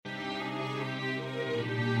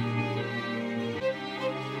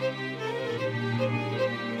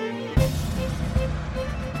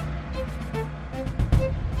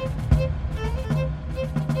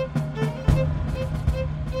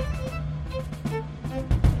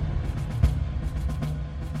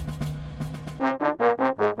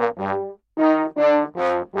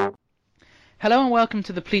Hello and welcome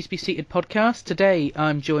to the Please Be Seated podcast. Today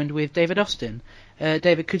I'm joined with David Austin.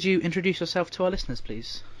 David, could you introduce yourself to our listeners,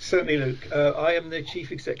 please? Certainly, Luke. I am the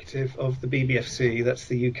Chief Executive of the BBFC, that's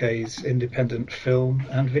the UK's independent film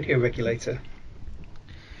and video regulator.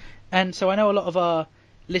 And so I know a lot of our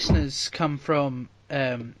listeners come from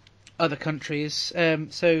other countries.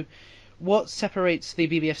 So what separates the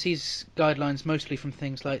BBFC's guidelines mostly from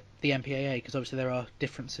things like the MPAA? Because obviously there are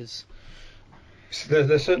differences. So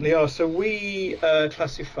there certainly are. So we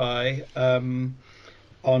classify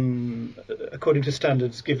according to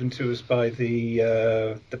standards given to us by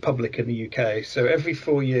the public in the UK. So every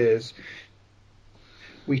 4 years,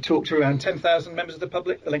 we talk to around 10,000 members of the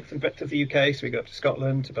public, the length and breadth of the UK. So we go up to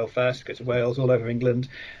Scotland, to Belfast, go to Wales, all over England,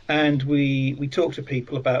 and we talk to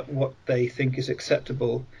people about what they think is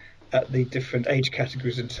acceptable at the different age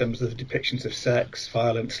categories in terms of the depictions of sex,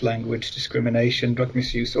 violence, language, discrimination, drug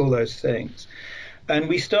misuse, all those things. And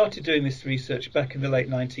we started doing this research back in the late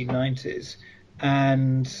 1990s,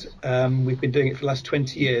 and we've been doing it for the last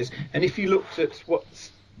 20 years. And if you looked at what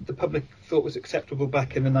the public thought was acceptable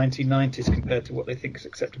back in the 1990s compared to what they think is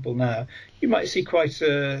acceptable now, you might see quite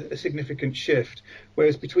a significant shift.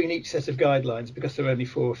 Whereas between each set of guidelines, because they're only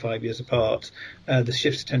 4 or 5 years apart, the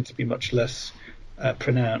shifts tend to be much less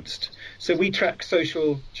pronounced. So we track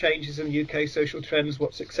social changes in the UK, social trends,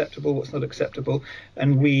 what's acceptable, what's not acceptable,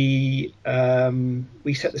 and we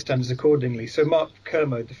set the standards accordingly. So Mark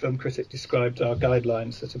Kermode, the film critic, described our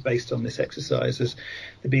guidelines that are based on this exercise as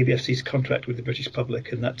the BBFC's contract with the British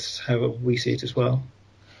public, and that's how we see it as well.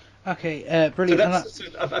 Okay, brilliant. So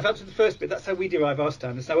I've answered the first bit. That's how we derive our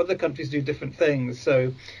standards. Now, other countries do different things.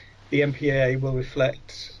 So the MPAA will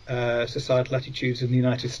reflect societal attitudes in the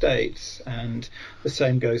United States, and the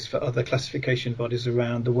same goes for other classification bodies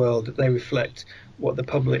around the world, that they reflect what the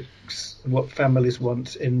publics, what families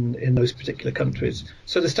want in those particular countries.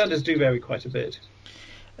 So the standards do vary quite a bit.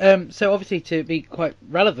 So obviously, to be quite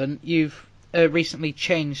relevant, you've recently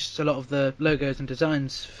changed a lot of the logos and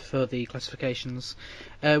designs for the classifications.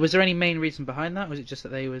 Was there any main reason behind that, or was it just that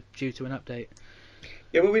they were due to an update?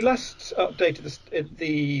 Yeah, well, we last updated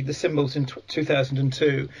the symbols in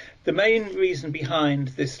 2002. The main reason behind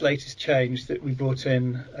this latest change that we brought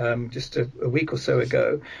in just a week or so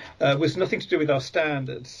ago was nothing to do with our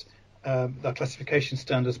standards, our classification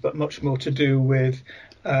standards, but much more to do with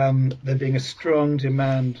there being a strong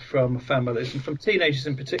demand from families and from teenagers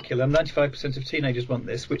in particular. 95% of teenagers want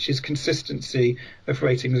this, which is consistency of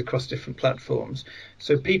ratings across different platforms.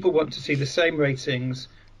 So people want to see the same ratings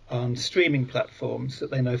on streaming platforms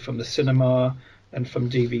that they know from the cinema and from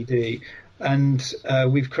DVD. And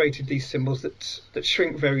we've created these symbols that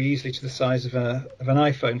shrink very easily to the size of an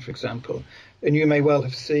iPhone, for example. And you may well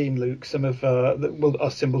have seen, Luke, some of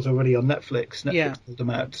our symbols already on Netflix. Netflix pulled them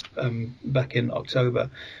out back in October.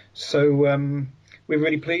 So we're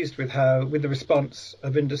really pleased with the response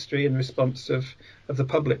of industry and the response of the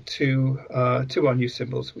public to our new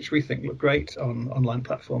symbols, which we think look great on online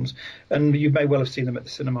platforms. And you may well have seen them at the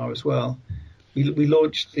cinema as well. We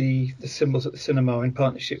launched the symbols at the cinema in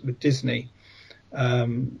partnership with Disney.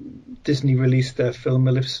 Disney released their film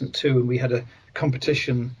Maleficent 2, and we had a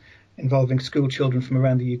competition involving school children from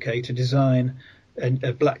around the UK to design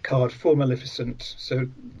a black card for Maleficent, so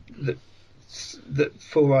that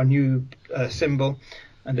for our new symbol,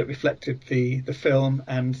 and it reflected the film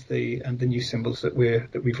and the new symbols that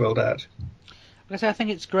we've rolled out. I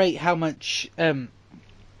think it's great how much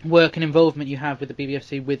work and involvement you have with the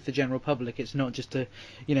BBFC with the general public. It's not just a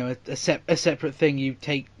separate thing. You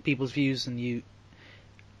take people's views, and you,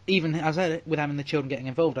 even as I said, with having the children getting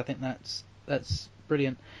involved, I think that's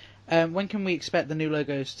brilliant. When can we expect the new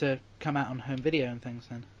logos to come out on home video and things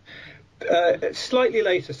then? Slightly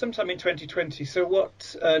later, sometime in 2020. So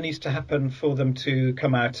what needs to happen for them to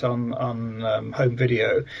come out on home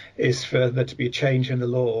video is for there to be a change in the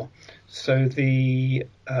law. So the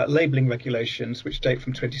labelling regulations, which date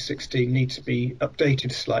from 2016, need to be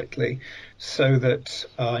updated slightly so that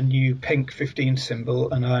our new pink 15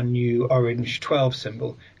 symbol and our new orange 12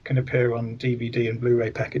 symbol can appear on DVD and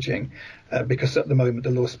Blu-ray packaging, because at the moment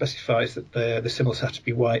the law specifies that the symbols have to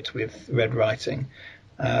be white with red writing.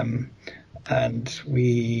 And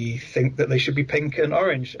we think that they should be pink and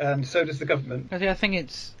orange, and so does the government. I think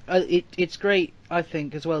it's great, I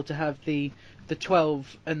think, as well, to have the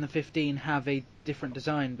 12 and the 15 have a different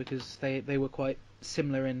design, because they were quite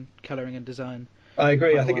similar in colouring and design. I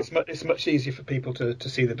agree. I think it's much easier for people to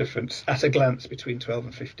see the difference at a glance between 12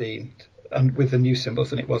 and 15 and with the new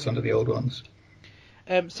symbols than it was under the old ones.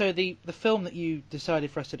 So the film that you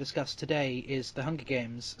decided for us to discuss today is The Hunger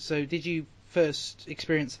Games. So did you first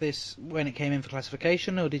experience this when it came in for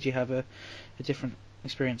classification, or did you have a different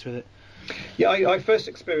experience with it? Yeah, I first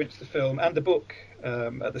experienced the film and the book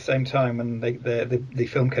at the same time when the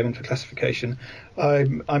film came in for classification.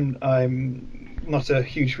 I'm not a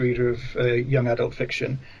huge reader of young adult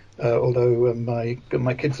fiction, although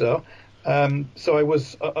my kids are. So I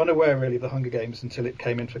was unaware really of the Hunger Games until it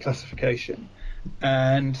came in for classification,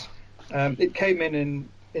 and it came in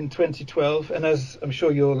 2012. And as I'm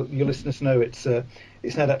sure your listeners know, it's an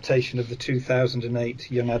adaptation of the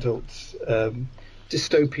 2008 young adult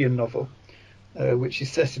dystopian novel, which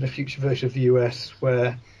is set in a future version of the US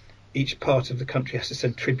where each part of the country has to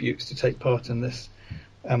send tributes to take part in this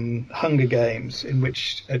Hunger Games, in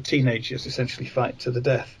which teenagers essentially fight to the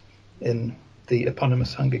death in the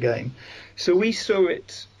eponymous Hunger Game. So we saw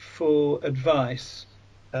it for advice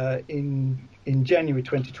in January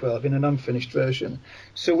 2012 in an unfinished version.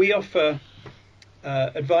 So we offer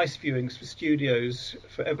advice viewings for studios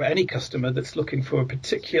for any customer that's looking for a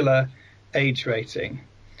particular age rating.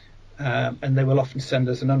 And they will often send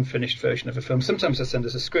us an unfinished version of a film. Sometimes they send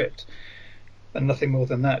us a script and nothing more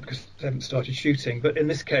than that because they haven't started shooting. But in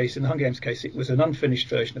this case, in the Hunger Games case, it was an unfinished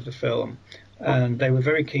version of the film. And they were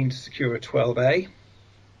very keen to secure a 12A.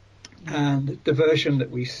 And the version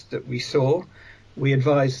that we saw, we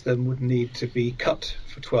advised them would need to be cut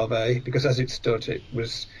for 12A because as it stood, it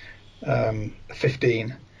was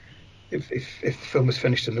 15. If the film was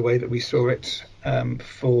finished in the way that we saw it,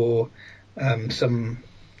 for some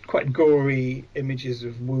quite gory images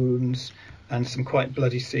of wounds and some quite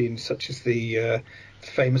bloody scenes, such as the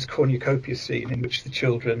famous cornucopia scene in which the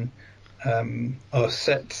children are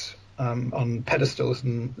set on pedestals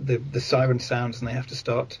and the siren sounds and they have to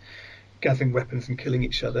start gathering weapons and killing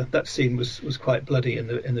each other. That scene was quite bloody in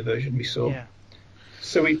the version we saw. Yeah.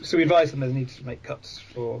 So we advised them they needed to make cuts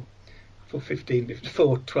for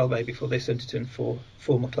 12A before they sent it in for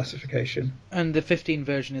formal classification. And the 15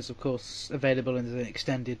 version is, of course, available in the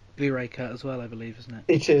extended Blu-ray cut as well, I believe, isn't it?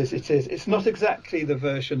 It is. It's not exactly the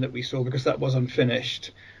version that we saw because that was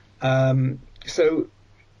unfinished. So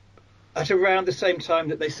at around the same time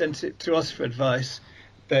that they sent it to us for advice,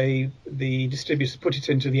 the distributors put it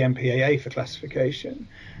into the MPAA for classification,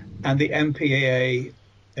 and the MPAA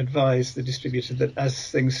advised the distributor that as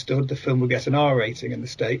things stood, the film would get an R rating in the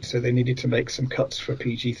States, so they needed to make some cuts for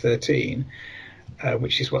PG-13,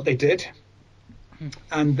 which is what they did.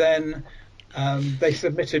 And then they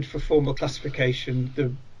submitted for formal classification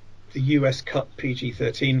the US cut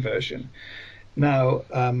PG-13 version. Now,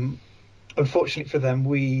 unfortunately for them,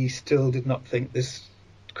 we still did not think this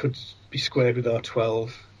could be squared with our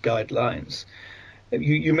 12 guidelines.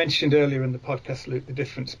 You mentioned earlier in the podcast, Luke, the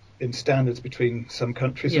difference in standards between some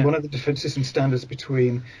countries. Yeah. And one of the differences in standards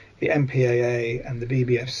between the MPAA and the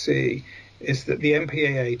BBFC is that the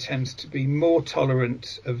MPAA tends to be more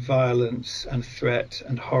tolerant of violence and threat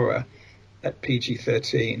and horror at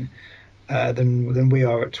PG-13 than we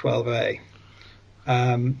are at 12A.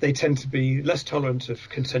 They tend to be less tolerant of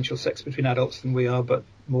consensual sex between adults than we are, but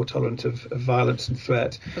more tolerant of violence and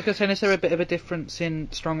threat. Because is there a bit of a difference in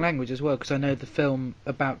strong language as well? Because I know the film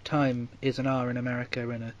About Time is an R in America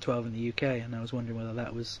and a 12 in the UK, and I was wondering whether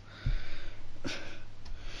that was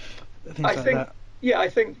that. Yeah, I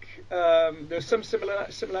think there's some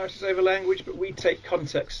similarities over language, but we take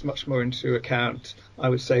context much more into account, I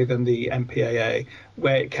would say, than the MPAA,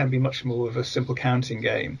 where it can be much more of a simple counting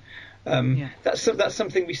game. That's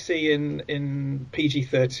something we see in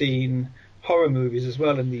PG-13 horror movies as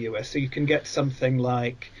well in the US. So you can get something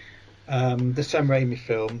like the Sam Raimi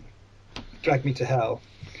film Drag Me to Hell,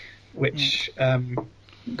 which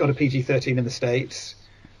got a PG-13 in the States,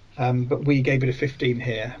 but we gave it a 15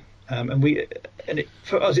 here.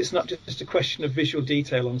 For us, it's not just a question of visual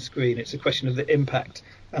detail on screen. It's a question of the impact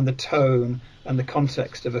and the tone and the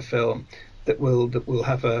context of a film that will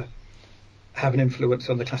have an influence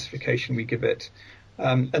on the classification we give it.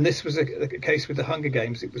 And this was a case with the Hunger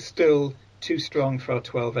Games. It was still too strong for our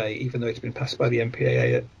 12A, even though it's been passed by the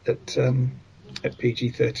MPAA at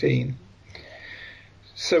PG-13.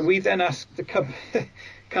 So we then asked the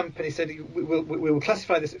company, said, we will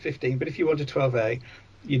classify this at 15, but if you want a 12A,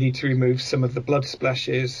 you need to remove some of the blood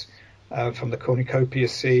splashes from the cornucopia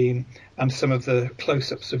scene and some of the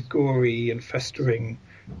close-ups of gory and festering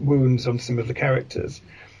wounds on some of the characters.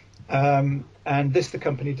 And this the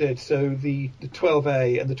company did. So the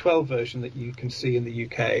 12A and the 12 version that you can see in the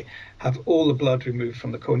UK have all the blood removed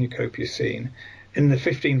from the cornucopia scene. In the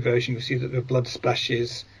 15 version, you see that there are blood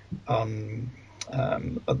splashes on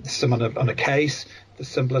some on a case. There's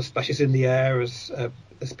some blood splashes in the air as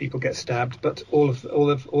people get stabbed, but all of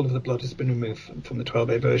the blood has been removed from the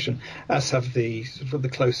 12A version, as have the sort of the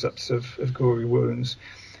close-ups of gory wounds.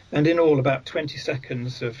 And in all, about 20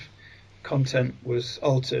 seconds of content was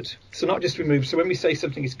altered. So not just removed. So when we say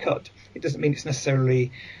something is cut, it doesn't mean it's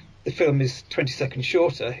necessarily the film is 20 seconds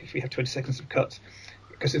shorter if we have 20 seconds of cut,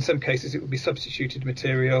 because in some cases it would be substituted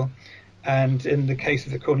material. And in the case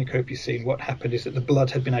of the cornucopia scene, what happened is that the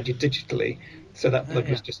blood had been added digitally, so that blood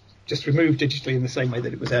was just removed digitally in the same way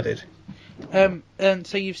that it was added. And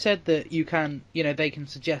so you've said that you can, they can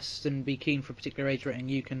suggest and be keen for a particular age rating.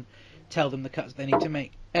 You can tell them the cuts they need to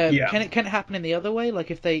make. Can it happen in the other way?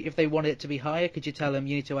 Like if they want it to be higher, could you tell them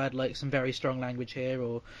you need to add like some very strong language here,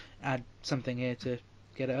 or add something here to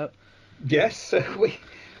get it up? Yes,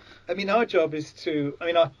 our job is to.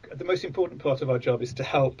 The most important part of our job is to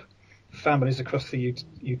help families across the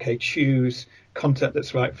UK choose content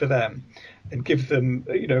that's right for them, and give them,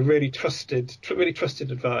 really trusted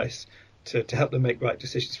advice to help them make right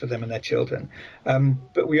decisions for them and their children.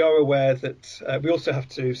 But we are aware that we also have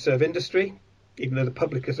to serve industry, even though the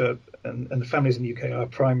public and the families in the UK are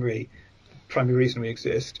primary reason we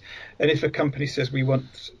exist. And if a company says we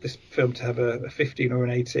want this film to have a 15 or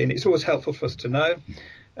an 18, it's always helpful for us to know,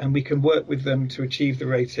 and we can work with them to achieve the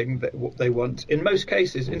rating that what they want. In most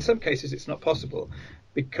cases, in some cases, it's not possible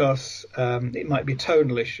because it might be a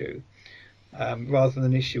tonal issue rather than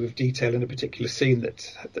an issue of detail in a particular scene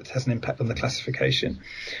that has an impact on the classification.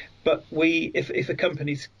 But if a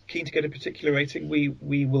company's keen to get a particular rating,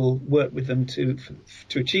 we will work with them to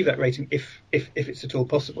achieve that rating if it's at all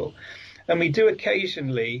possible. And we do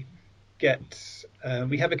occasionally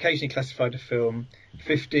we have occasionally classified a film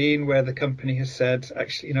 15 where the company has said,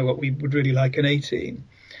 actually, we would really like an 18.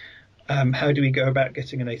 How do we go about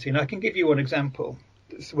getting an 18? I can give you one example.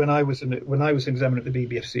 So when I was an examiner at the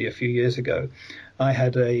BBFC a few years ago, I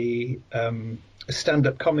had a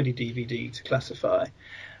stand-up comedy DVD to classify,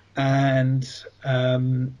 and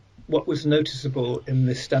what was noticeable in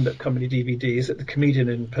this stand-up comedy DVD is that the comedian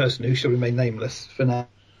in person, who shall remain nameless for now,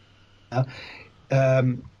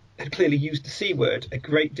 had clearly used the C word a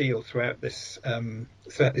great deal throughout this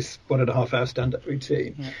 1.5 hour stand-up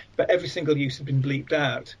routine, but every single use had been bleeped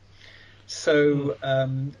out. So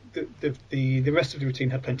the rest of the routine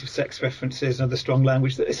had plenty of sex references and other strong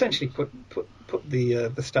language that essentially put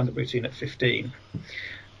the stand-up routine at 15.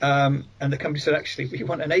 And the company said, actually, we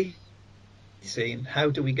want an 18. How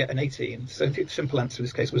do we get an 18? So the simple answer in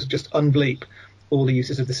this case was just unbleep all the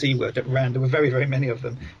uses of the C word that ran. There were very, very many of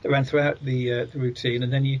them that ran throughout the routine,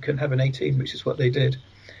 and then you can have an 18, which is what they did.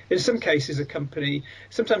 In some cases, a company,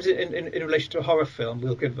 sometimes in relation to a horror film,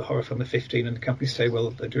 we'll give the horror film a 15, and the company say, well,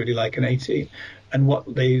 they'd really like an 18. And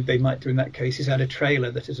what they might do in that case is add a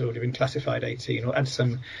trailer that has already been classified 18, or add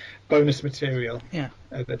some bonus material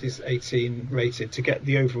that is 18 rated to get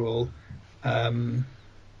the overall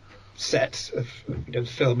set of the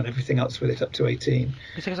film and everything else with it up to 18.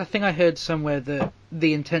 Because I think I heard somewhere that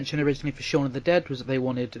the intention originally for Shaun of the Dead was that they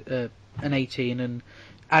wanted an 18 and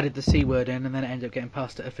added the C word in, and then it ended up getting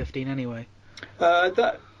passed at a 15 anyway.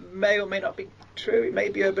 That may or may not be true. It may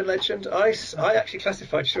be urban legend. I actually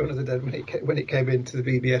classified Shaun of the Dead when it came into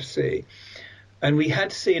the BBFC, and we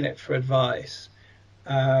had seen it for advice.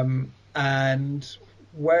 And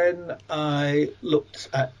when I looked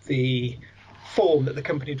at the form that the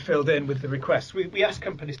company had filled in with the request, we asked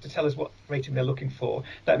companies to tell us what rating they're looking for.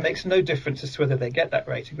 That makes no difference as to whether they get that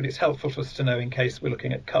rating, but it's helpful for us to know in case we're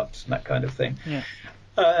looking at cuts and that kind of thing. Yeah.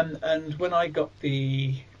 And when I got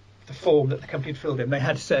the form that the company had filled in, they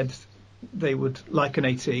had said they would like an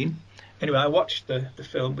 18. Anyway, I watched the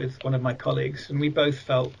film with one of my colleagues, and we both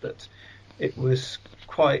felt that it was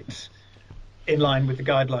quite in line with the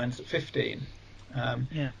guidelines at 15.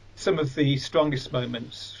 Some of the strongest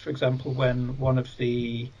moments, for example, when one of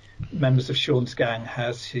the members of Shaun's gang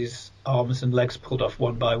has his arms and legs pulled off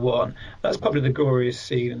one by one, that's probably the goriest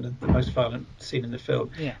scene and the most violent scene in the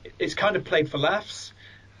film. Yeah. It's kind of played for laughs,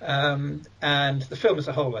 and the film as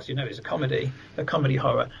a whole, as you know, is a comedy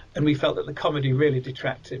horror, and we felt that the comedy really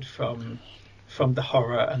detracted from the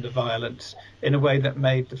horror and the violence in a way that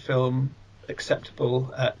made the film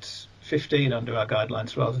acceptable at 15 under our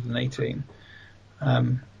guidelines rather than 18.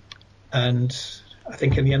 And I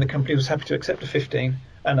think in the end the company was happy to accept a 15,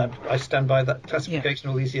 and I stand by that classification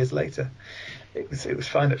all these years later. It was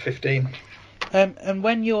fine at 15. And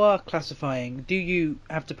when you are classifying, do you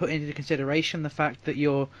have to put into consideration the fact that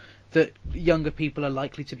that younger people are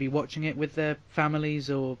likely to be watching it with their families,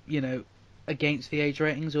 or against the age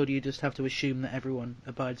ratings, or do you just have to assume that everyone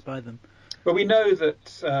abides by them? Well, we know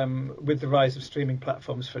that with the rise of streaming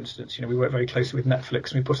platforms, for instance, we work very closely with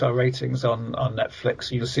Netflix, and we put our ratings on Netflix.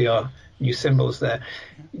 You'll see our new symbols there.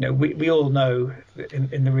 We all know that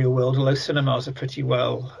in the real world, although cinemas are pretty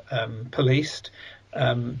well policed,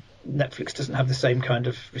 Netflix doesn't have the same kind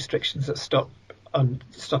of restrictions that stop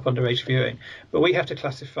stop underage viewing. But we have to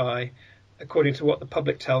classify according to what the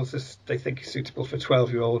public tells us they think is suitable for a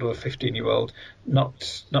 12-year-old or a 15-year-old,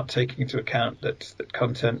 not taking into account that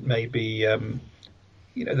content may be,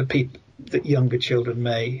 that younger children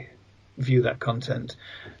may view that content.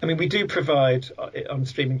 I mean, we do provide on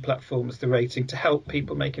streaming platforms the rating to help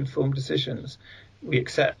people make informed decisions. We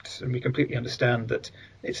accept and we completely understand that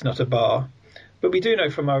it's not a bar, but we do know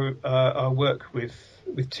from our work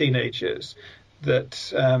with teenagers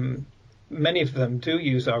that many of them do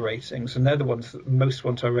use our ratings, and they're the ones that most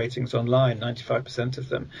want our ratings online, 95% of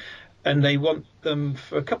them. And they want them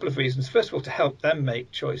for a couple of reasons. First of all, to help them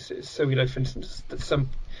make choices. So we know, for instance, that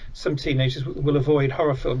some teenagers will avoid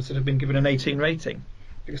horror films that have been given an 18 rating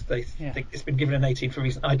because they think it's been given an 18 for a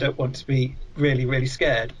reason. I don't want to be really, really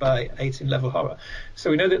scared by 18 level horror. So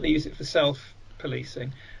we know that they use it for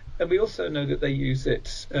self-policing. And we also know that they use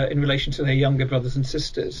it in relation to their younger brothers and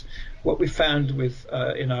sisters. What we found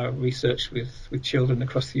in our research with children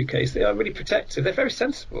across the UK is they are really protective. They're very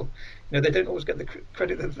sensible. They don't always get the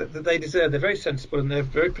credit that they deserve. They're very sensible and they're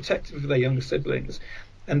very protective of their younger siblings.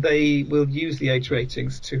 And they will use the age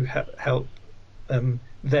ratings to help them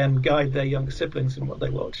guide their younger siblings in what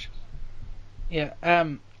they watch. Yeah.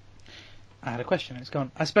 I had a question. It's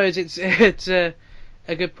gone. I suppose it's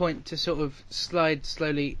a good point to sort of slide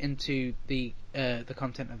slowly into the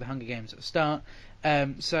content of the Hunger Games at the start.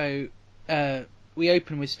 So we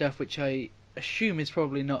open with stuff which I assume is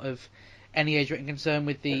probably not of any age-rating concern,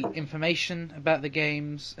 with the information about the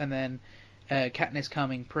games, and then Katniss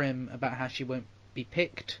calming Prim about how she won't be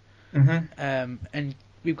picked. Mm-hmm. And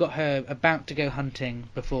we've got her about to go hunting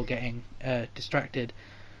before getting distracted.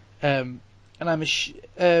 And I'm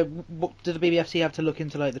what do the BBFC have to look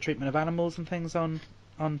into, like the treatment of animals and things on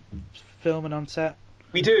film and on set?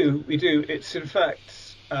 We do. It's in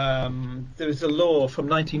fact there is a law from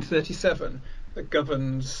 1937 that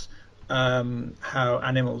governs how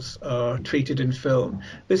animals are treated in film.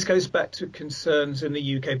 This goes back to concerns in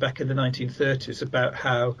the UK back in the 1930s about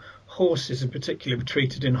how horses in particular were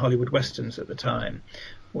treated in Hollywood westerns at the time,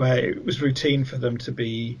 where it was routine for them to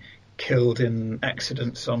be killed in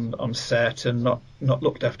accidents on set and not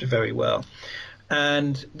looked after very well.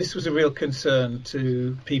 And this was a real concern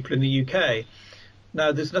to people in the UK.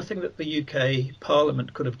 Now, there's nothing that the UK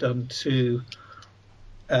Parliament could have done to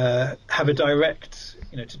have a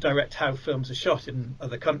to direct how films are shot in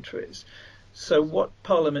other countries. So what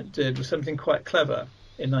Parliament did was something quite clever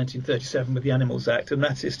in 1937 with the Animals Act, and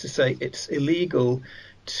that is to say it's illegal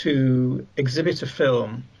to exhibit a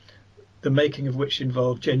film the making of which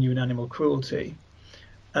involved genuine animal cruelty.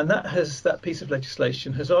 And that piece of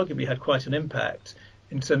legislation has arguably had quite an impact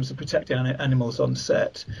in terms of protecting animals on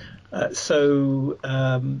set. So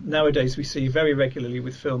nowadays we see very regularly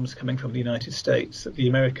with films coming from the United States that the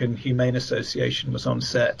American Humane Association was on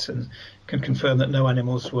set and can confirm that no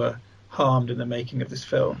animals were harmed in the making of this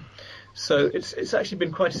film. So it's actually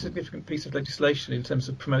been quite a significant piece of legislation in terms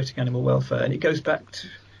of promoting animal welfare, and it goes back to,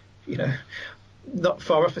 not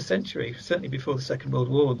far off a century, certainly before the Second World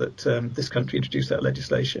War, that this country introduced that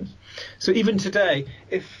legislation. So even today,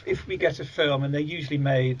 if we get a film, and they're usually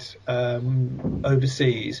made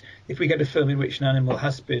overseas, if we get a film in which an animal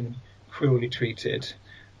has been cruelly treated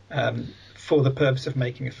for the purpose of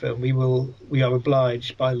making a film, we are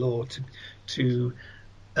obliged by law to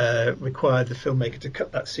require the filmmaker to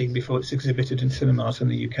cut that scene before it's exhibited in cinemas in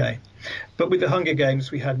the UK. But with the Hunger Games,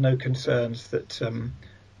 we had no concerns that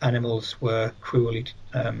animals were cruelly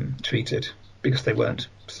treated, because they weren't.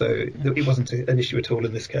 So it wasn't an issue at all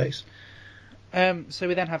in this case. So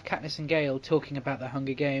we then have Katniss and Gale talking about the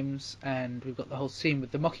Hunger Games, and we've got the whole scene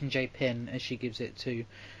with the Mockingjay pin as she gives it to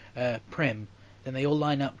Prim. Then they all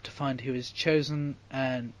line up to find who is chosen,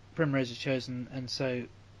 and Primrose is chosen, and so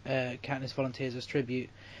Katniss volunteers as tribute.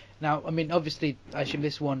 Now, I mean, obviously, I assume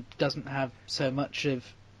this one doesn't have so much of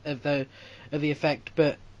the effect,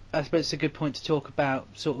 but I suppose it's a good point to talk about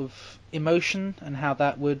sort of emotion and how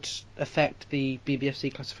that would affect the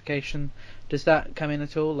BBFC classification. Does that come in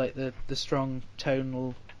at all, like the strong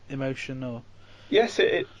tonal emotion, or? Yes,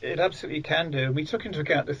 it absolutely can do. We took into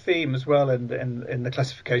account the theme as well in the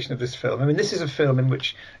classification of this film. I mean, this is a film in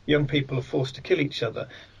which young people are forced to kill each other.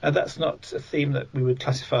 And that's not a theme that we would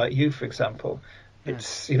classify at You, for example.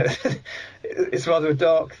 It's it's rather a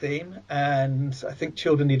dark theme, and I think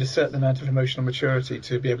children need a certain amount of emotional maturity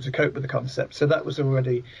to be able to cope with the concept. So that was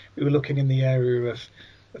already, we were looking in the area of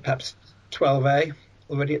perhaps 12A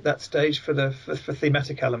already at that stage for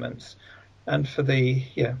thematic elements, and for the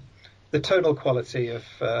tonal quality of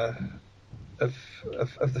the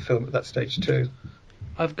film at that stage too.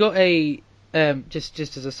 I've got a just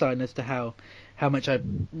as a sign as to how how much I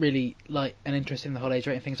really like and interested in the whole age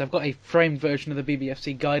rating things. I've got a framed version of the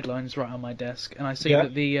BBFC guidelines right on my desk, and I see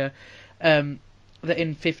that that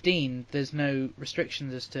in 15 there's no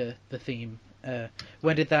restrictions as to the theme.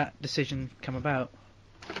 When did that decision come about?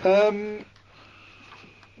 To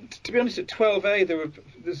be honest, at 12A there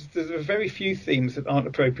are very few themes that aren't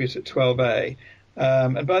appropriate at 12A,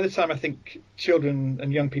 and by the time I think children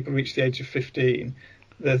and young people reach the age of 15,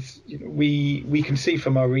 we can see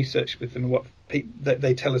from our research with them what that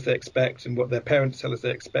they tell us they expect and what their parents tell us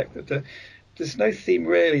they expect, that there's no theme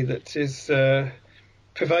really that is,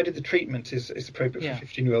 provided the treatment is appropriate for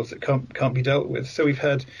 15-year-olds, that can't be dealt with. So we've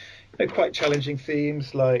had quite challenging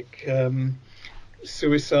themes like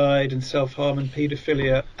suicide and self-harm and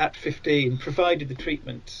paedophilia at 15, provided the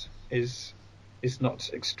treatment is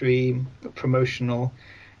not extreme, promotional,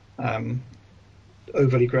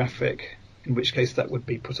 overly graphic, in which case that would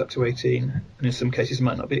be put up to 18, and in some cases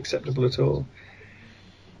might not be acceptable at all.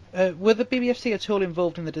 Were the BBFC at all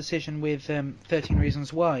involved in the decision with 13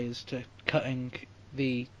 Reasons Why as to cutting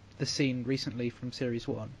the scene recently from Series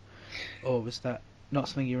 1? Or was that not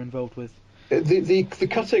something you were involved with? The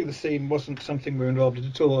cutting the scene wasn't something we were involved in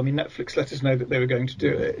at all. I mean, Netflix let us know that they were going to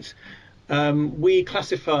do it. We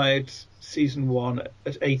classified season 1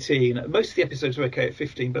 at 18. Most of the episodes were okay at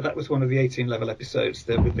 15, but that was one of the 18 level episodes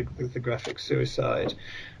there with the graphic suicide.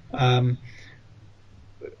 And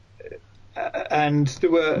there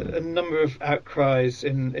were a number of outcries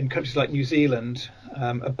in countries like New Zealand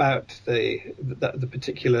about the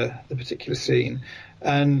particular scene.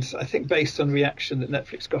 And I think based on reaction that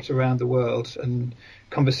Netflix got around the world and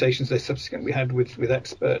conversations they subsequently had with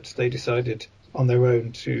experts, they decided on their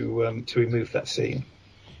own to remove that scene.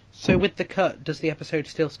 So with the cut, does the episode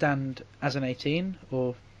still stand as an 18,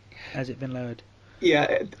 or has it been lowered?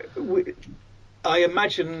 Yeah, I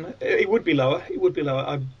imagine it would be lower.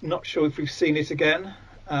 I'm not sure if we've seen it again.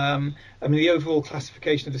 I mean, the overall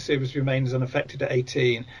classification of the series remains unaffected at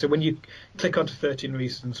 18. So when you click onto 13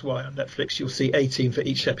 Reasons Why on Netflix, you'll see 18 for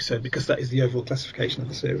each episode, because that is the overall classification of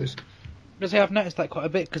the series. Because I've noticed that quite a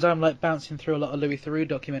bit, because I'm like bouncing through a lot of Louis Theroux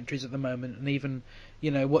documentaries at the moment, and even,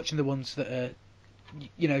 watching the ones that are,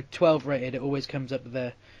 12 rated, it always comes up that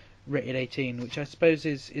they're rated 18, which I suppose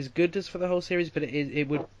is good as for the whole series, but it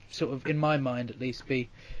would sort of, in my mind at least, be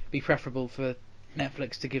preferable for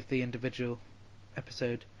Netflix to give the individual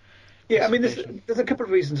episode. Yeah, I mean, there's a couple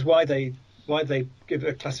of reasons why they give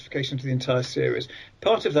a classification to the entire series.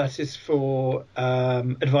 Part of that is for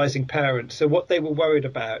advising parents. So what they were worried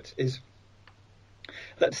about is,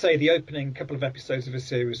 let's say the opening couple of episodes of a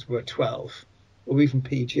series were 12 or even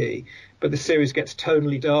PG, but the series gets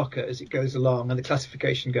tonally darker as it goes along and the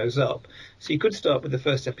classification goes up. So you could start with the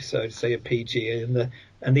first episode, say a PG, and the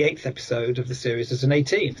 8th episode of the series as an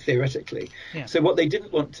 18, theoretically. Yeah. So what they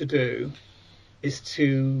didn't want to do is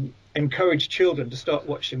to encourage children to start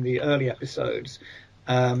watching the early episodes,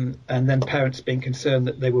 and then parents being concerned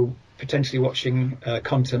that they were potentially watching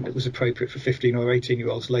content that was appropriate for 15 or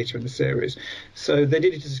 18-year-olds later in the series. So they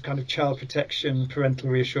did it as a kind of child protection, parental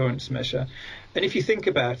reassurance measure. And if you think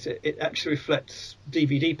about it, it actually reflects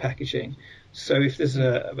DVD packaging. So if there's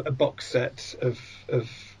a box set of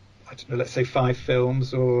I don't know, let's say 5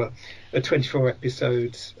 films or a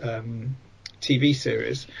 24-episode TV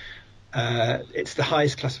series, it's the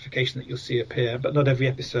highest classification that you'll see appear, but not every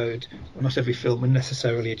episode or not every film will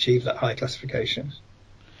necessarily achieve that high classification.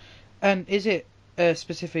 And is it a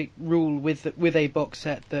specific rule with a box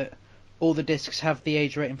set that all the discs have the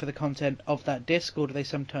age rating for the content of that disc, or do they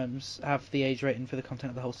sometimes have the age rating for the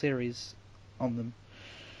content of the whole series on them?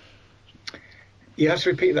 You have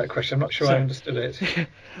to repeat that question. I'm not sure I understood it.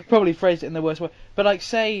 Probably phrased it in the worst way. But like,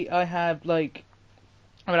 say I have like,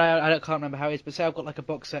 I can't remember how it is, but say I've got like a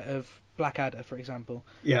box set of Blackadder, for example.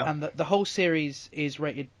 Yeah. And the whole series is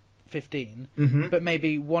rated 15, mm-hmm. but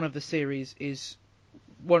maybe one of the series is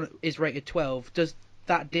rated 12. Does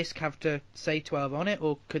that disc have to say 12 on it,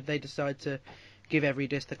 or could they decide to give every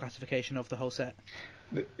disc the classification of the whole set?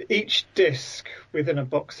 Each disc within a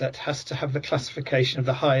box set has to have the classification of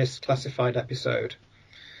the highest classified episode.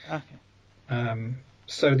 Okay.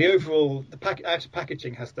 So the overall, outer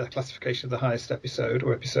packaging has the classification of the highest episode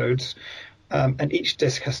or episodes, and each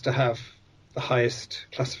disc has to have the highest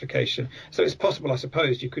classification. So it's possible, I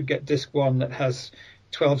suppose, you could get disc 1 that has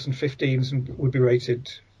 12s and 15s and would be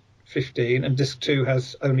rated 15, and disc 2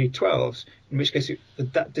 has only 12s, in which case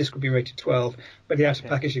that disc would be rated 12, but the outer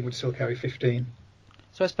packaging would still carry 15.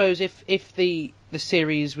 So I suppose if the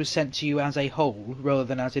series was sent to you as a whole rather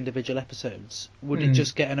than as individual episodes, would it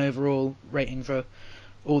just get an overall rating for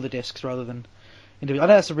all the discs rather than individual? I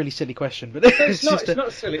know that's a really silly question, but No, it's not. It's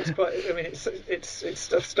not silly. It's quite. I mean, it's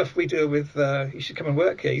stuff we deal with. You should come and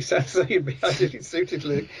work here. You sound so you'd be ideally suited,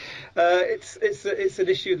 Luke. It's an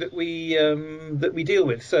issue that we deal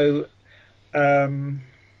with. So, remind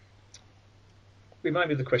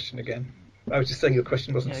me of the question again. I was just saying your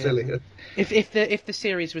question wasn't silly. Yeah. If the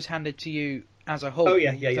series was handed to you as a whole,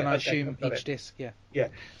 then I assume each disc. Yeah.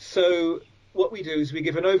 So what we do is we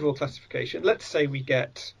give an overall classification. Let's say we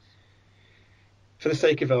get, for the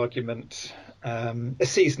sake of argument, a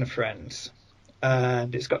season of Friends,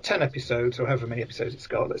 and it's got 10 episodes, or however many episodes it's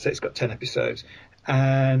got. Let's say it's got 10 episodes,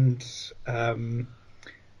 and the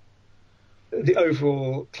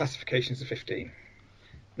overall classification is a 15.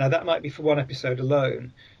 Now that might be for one episode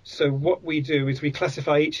alone. So what we do is we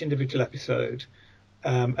classify each individual episode,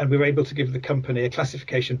 and we're able to give the company a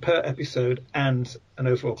classification per episode and an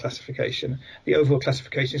overall classification. The overall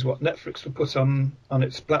classification is what Netflix will put on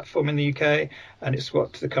its platform in the UK, and it's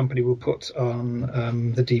what the company will put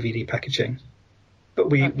on the DVD packaging. But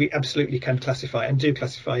we absolutely can classify and do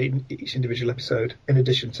classify each individual episode in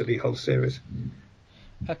addition to the whole series.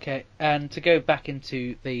 Okay, and to go back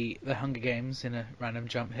into the Hunger Games in a random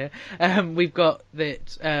jump here, we've got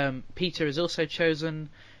that Peter is also chosen,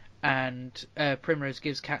 and Primrose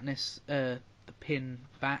gives Katniss the pin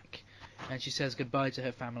back, and she says goodbye to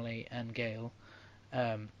her family and Gale.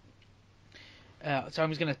 So I'm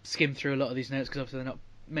just going to skim through a lot of these notes because obviously they're not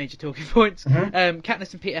major talking points. Mm-hmm.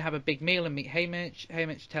 Katniss and Peter have a big meal and meet Haymitch.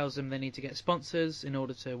 Haymitch tells them they need to get sponsors in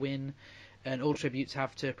order to win, and all tributes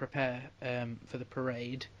have to prepare for the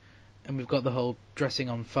parade. And we've got the whole dressing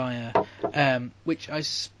on fire, which I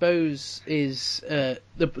suppose is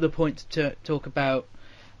the point to talk about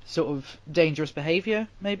sort of dangerous behaviour,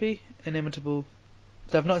 maybe inimitable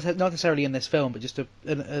stuff. Not necessarily in this film, but just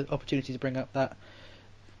an opportunity to bring up that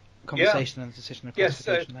conversation and the decision of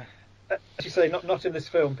classification there. As you say, not in this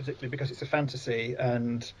film particularly because it's a fantasy,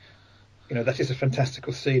 and that is a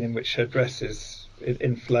fantastical scene in which her dress is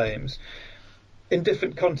in flames. In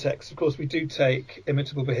different contexts, of course, we do take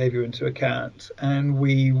imitable behaviour into account, and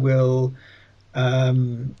we will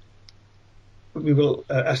ask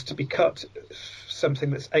to be cut something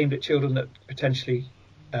that's aimed at children that potentially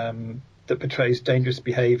that portrays dangerous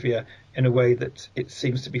behaviour in a way that it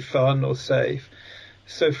seems to be fun or safe.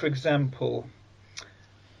 So, for example,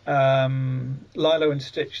 Lilo and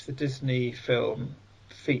Stitch, the Disney film,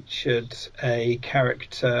 featured a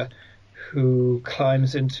character who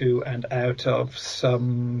climbs into and out of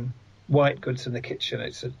some white goods in the kitchen.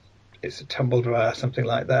 It's a tumble dryer, something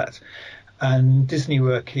like that. And Disney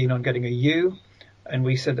were keen on getting a U, and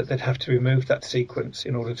we said that they'd have to remove that sequence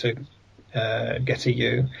in order to get a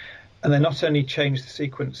U. And they not only changed the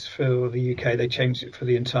sequence for the UK, they changed it for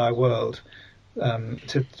the entire world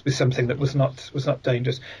to be something that was not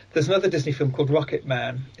dangerous. There's another Disney film called Rocket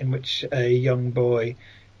Man, in which a young boy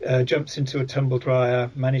jumps into a tumble dryer,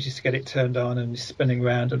 manages to get it turned on, and is spinning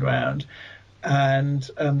round and round. And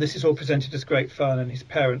this is all presented as great fun, and his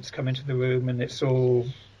parents come into the room, and it's all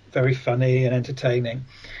very funny and entertaining.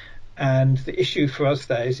 And the issue for us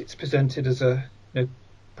there is it's presented as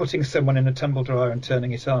putting someone in a tumble dryer and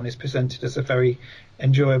turning it on is presented as a very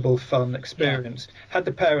enjoyable, fun experience. Yeah. Had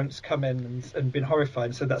the parents come in and been horrified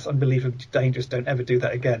and said that's unbelievably dangerous, don't ever do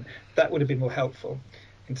that again, that would have been more helpful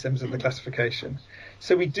in terms of the classification.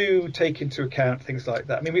 So we do take into account things like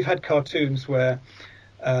that. I mean, we've had cartoons where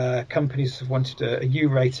companies have wanted a U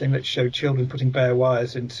rating that showed children putting bare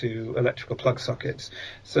wires into electrical plug sockets.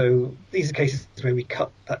 So these are cases where we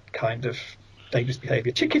cut that kind of dangerous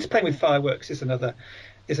behaviour. Kids playing with fireworks is another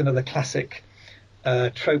classic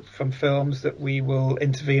trope from films that we will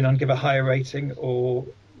intervene on, give a higher rating, or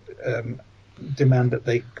demand that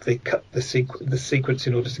they cut the sequence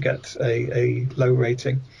in order to get a low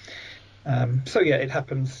rating. So yeah, it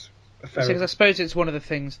happens. Because I suppose it's one of the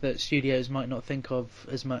things that studios might not think of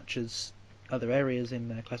as much as other areas in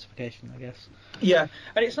their classification, I guess. Yeah,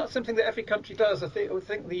 and it's not something that every country does. I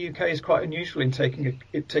think the UK is quite unusual in taking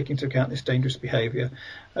into account this dangerous behaviour.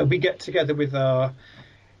 We get together with our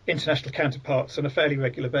international counterparts on a fairly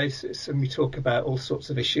regular basis, and we talk about all sorts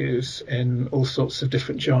of issues in all sorts of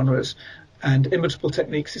different genres. And imitable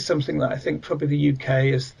techniques is something that I think probably the UK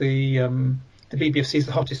is the BBFC is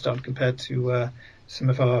the hottest on compared to some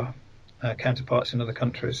of our counterparts in other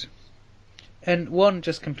countries. And one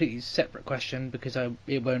just completely separate question, because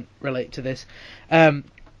it won't relate to this,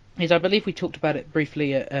 is I believe we talked about it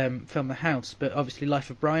briefly at Film the House, but obviously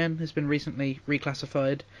Life of Brian has been recently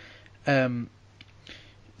reclassified.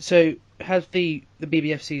 So has the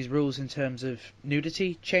BBFC's rules in terms of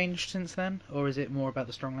nudity changed since then, or is it more about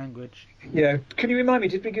the strong language? Yeah. Can you remind me?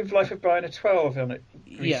 Did we give Life of Brian a 12 on it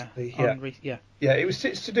recently? Yeah. Yeah.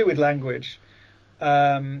 It's to do with language,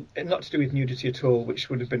 and not to do with nudity at all, which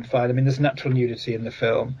would have been fine. I mean, there's natural nudity in the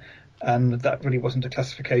film, and that really wasn't a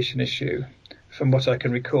classification issue, from what I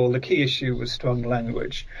can recall. The key issue was strong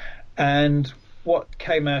language, and what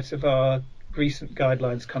came out of our recent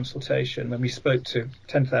guidelines consultation when we spoke to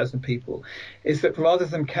 10,000 people is that rather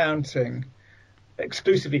than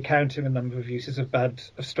exclusively counting the number of uses of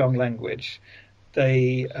strong language,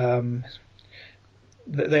 they asked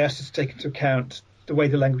us to take into account the way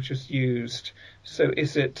the language was used. So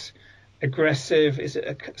is it aggressive? Is it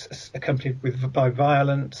accompanied by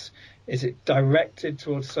violence? Is it directed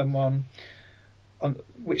towards someone?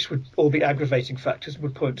 Which would all be aggravating factors,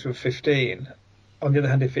 would point to a 15. On the other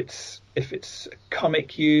hand, if it's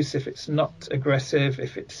comic use, if it's not aggressive,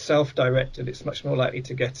 if it's self-directed, it's much more likely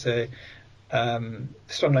to get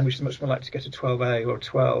strong language is much more likely to get a 12A or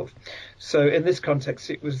 12. So in this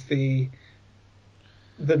context, it was the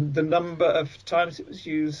number of times it was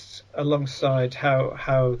used alongside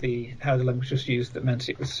how the language was used that meant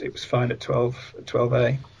it was fine at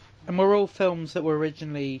 12A. And were all films that were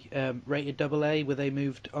originally rated AA, were they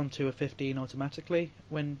moved onto a 15 automatically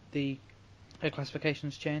when the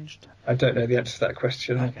classifications changed? I don't know the answer to that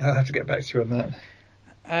question. Okay. I'll have to get back to you on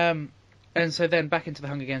that. And so then back into the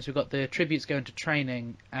Hunger Games, we've got the tributes going to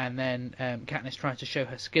training, and then Katniss tries to show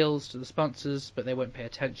her skills to the sponsors, but they won't pay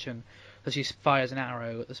attention. So she fires an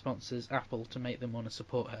arrow at the sponsors' apple to make them want to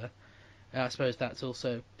support her. I suppose that's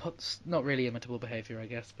also not really imitable behaviour, I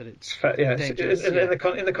guess, but it's dangerous. In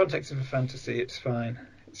the context of a fantasy, it's fine.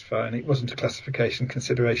 It's fine. It wasn't a classification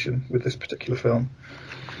consideration with this particular film.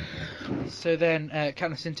 So then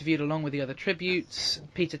Katniss interviewed along with the other tributes.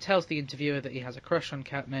 Peter tells the interviewer that he has a crush on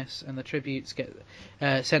Katniss, and the tributes get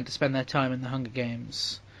sent to spend their time in the Hunger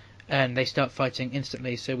Games, and they start fighting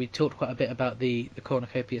instantly. So we talked quite a bit about the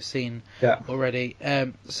cornucopia scene already.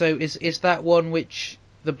 So is that one which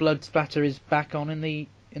the blood splatter is back on in the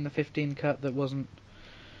 15 cut that wasn't?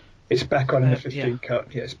 It's back on in the 15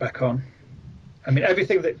 cut. Yeah, it's back on. I mean,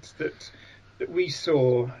 everything that we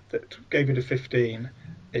saw that gave it a 15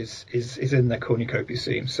 is in their cornucopia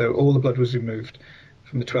scene. So all the blood was removed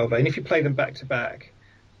from the 12A. And if you play them back to back,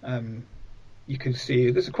 you can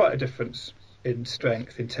see there's quite a difference in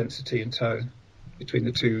strength, intensity, and tone between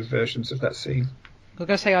the two versions of that scene. I was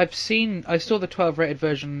going to say I saw the 12 rated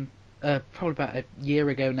version probably about a year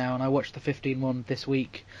ago now, and I watched the 15 one this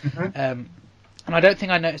week. Mm-hmm. And I don't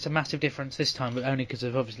think I noticed a massive difference this time, but only because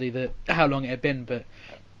of obviously how long it had been. But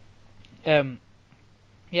I mean,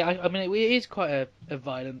 it is quite a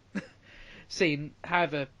violent scene,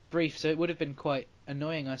 however brief. So it would have been quite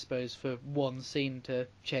annoying, I suppose, for one scene to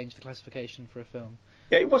change the classification for a film.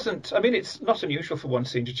 Yeah, it wasn't. I mean, it's not unusual for one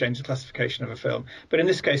scene to change the classification of a film, but in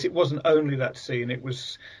this case, it wasn't only that scene. It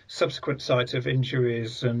was subsequent sight of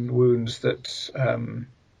injuries and wounds that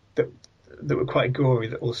were quite gory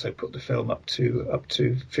that also put the film up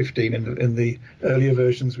to 15 in the earlier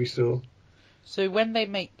versions we saw. So when they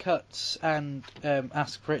make cuts and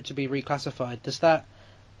ask for it to be reclassified, does that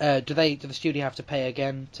do the studio have to pay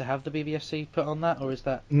again to have the BBFC put on that, or is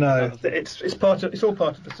that? No, it's all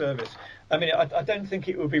part of the service. I mean, I don't think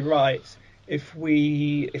it would be right if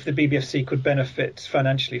the BBFC could benefit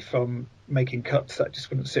financially from making cuts. That just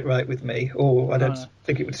wouldn't sit right with me, or I don't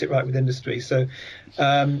think it would sit right with industry. So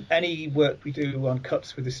any work we do on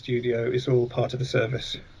cuts with the studio is all part of the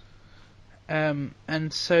service.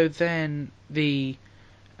 And so then a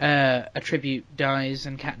tribute dies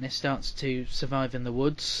and Katniss starts to survive in the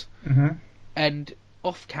woods. Mm-hmm. And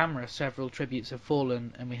off camera, several tributes have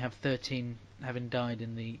fallen, and we have 13 having died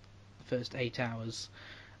in the first 8 hours.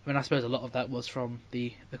 I mean, I suppose a lot of that was from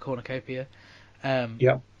the cornucopia.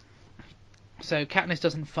 Yeah. So Katniss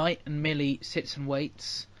doesn't fight and merely sits and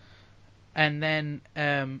waits. And then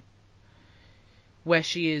where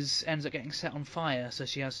she is ends up getting set on fire, so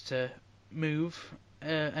she has to move.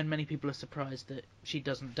 And many people are surprised that she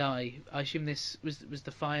doesn't die. I assume this was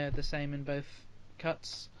the fire the same in both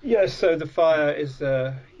cuts? Yeah, so the fire is,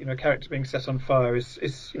 a character being set on fire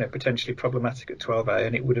is potentially problematic at 12A,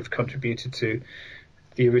 and it would have contributed to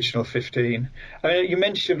the original 15. I mean, you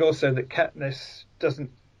mentioned also that Katniss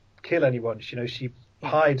doesn't kill anyone. She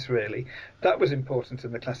hides, really. That was important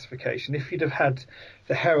in the classification. If you'd have had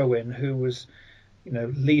the heroine who was,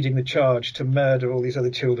 leading the charge to murder all these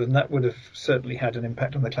other children, that would have certainly had an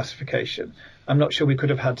impact on the classification. I'm not sure we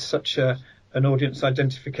could have had such an audience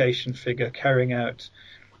identification figure carrying out,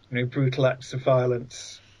 brutal acts of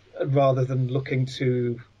violence rather than looking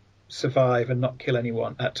to survive and not kill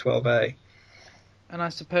anyone at 12A. And I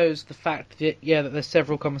suppose the fact that that there's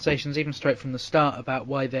several conversations even straight from the start about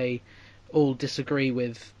why they all disagree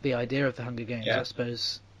with the idea of the Hunger Games, I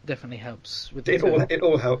suppose definitely helps with the film. It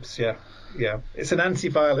all helps, yeah. It's an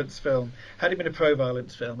anti-violence film. Had it been a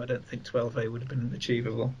pro-violence film, I don't think 12A would have been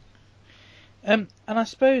achievable. And I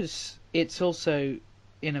suppose it's also,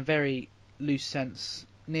 in a very loose sense,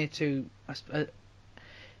 near to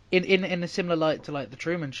in a similar light to like the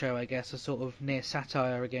Truman Show, I guess, a sort of near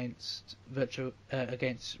satire against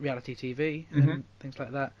against reality TV and things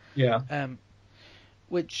like that. Yeah.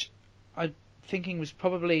 Which I'm thinking was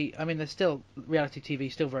probably, I mean, there's still reality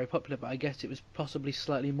TV still very popular, but I guess it was possibly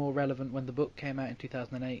slightly more relevant when the book came out in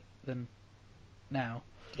 2008 than now.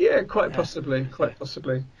 Yeah, quite possibly.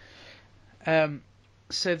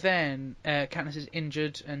 So then Katniss is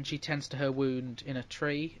injured and she tends to her wound in a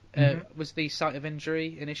tree. Was the site of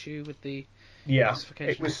injury an issue with the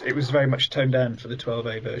classification? It was very much toned down for the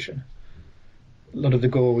 12A version. A lot of the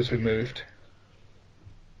gore was removed.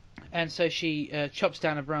 And so she chops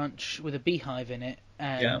down a branch with a beehive in it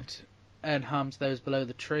and harms those below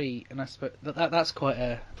the tree. And I suppose that's quite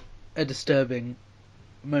a disturbing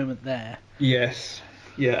moment there. Yes.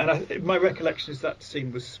 Yeah, and my recollection is that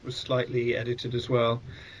scene was slightly edited as well.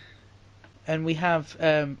 And we have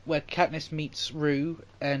where Katniss meets Rue,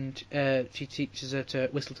 and she teaches her to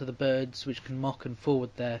whistle to the birds, which can mock and forward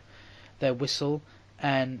their whistle.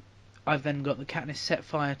 And I've then got the Katniss set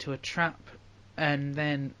fire to a trap, and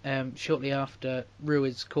then shortly after, Rue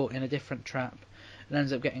is caught in a different trap and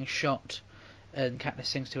ends up getting shot, and Katniss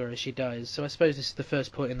sings to her as she dies. So I suppose this is the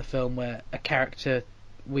first point in the film where a character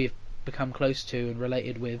we've become close to and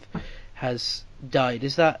related with has died.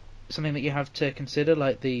 Is that something that you have to consider,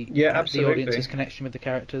 like the audience's connection with the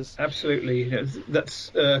characters? Absolutely. That's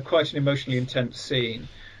quite an emotionally intense scene,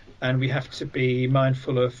 and we have to be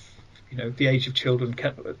mindful of the age of children.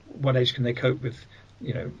 What age can they cope with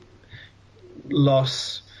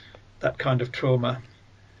loss, that kind of trauma?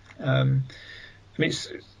 I mean,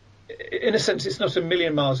 in a sense, it's not a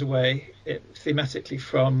million miles away thematically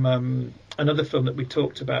from another film that we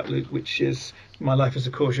talked about, Luke, which is My Life as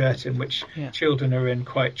a Courgette, in which children are in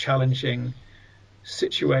quite challenging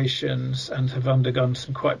situations and have undergone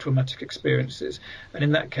some quite traumatic experiences. And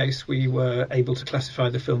in that case, we were able to classify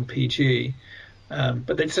the film PG.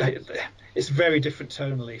 But it's very different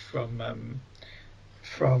tonally from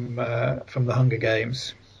the Hunger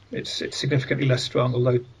Games. It's significantly less strong,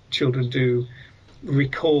 although children do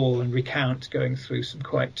recall and recount going through some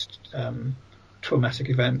quite traumatic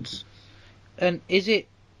events. And is it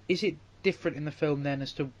different in the film then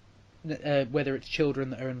as to whether it's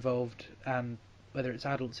children that are involved and whether it's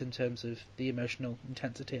adults in terms of the emotional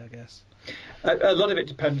intensity, I guess? A lot of it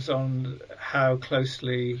depends on how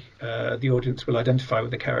closely the audience will identify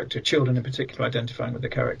with the character, children in particular identifying with the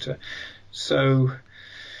character. So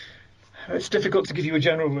it's difficult to give you a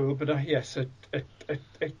general rule, but yes,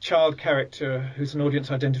 a child character who's an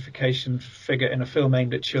audience identification figure in a film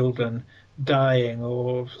aimed at children dying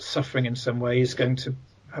or suffering in some way is going to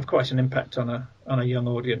have quite an impact on a young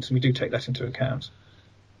audience, and we do take that into account.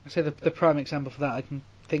 So the prime example for that I can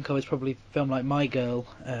think of is probably a film like My Girl,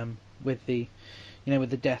 with the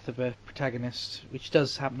death of a protagonist, which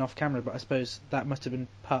does happen off camera, but I suppose that must have been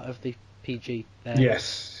part of the PG there.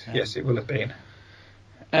 Yes, it will have been.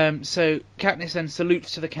 So Katniss then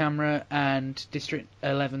salutes to the camera, and District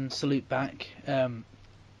 11 salute back.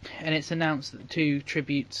 And it's announced that the two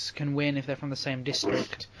tributes can win if they're from the same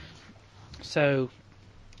district. So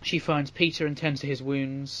she finds Peter and tends to his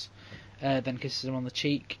wounds, then kisses him on the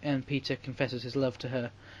cheek, and Peter confesses his love to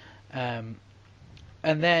her. And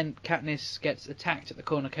then Katniss gets attacked at the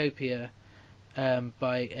cornucopia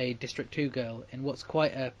by a District 2 girl in what's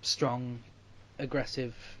quite a strong,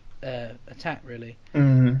 aggressive attack, really.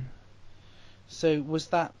 Mm-hmm. So was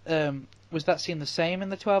that scene the same in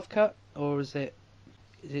the 12 cut, or is it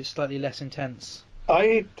slightly less intense?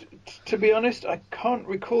 To be honest, I can't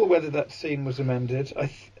recall whether that scene was amended.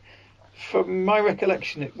 From my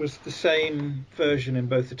recollection, it was the same version in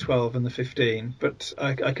both the 12 and the 15, but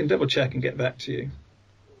I can double check and get back to you.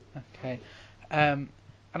 Okay. And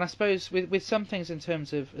I suppose with some things in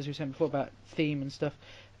terms of, as we said before, about theme and stuff,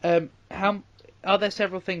 are there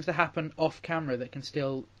several things that happen off camera that can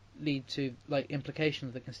still lead to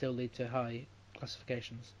implications that can still lead to high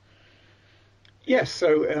classifications? Yes,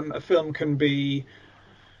 so a film can be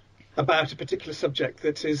about a particular subject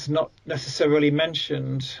that is not necessarily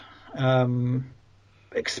mentioned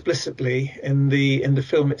explicitly in the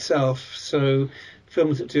film itself. So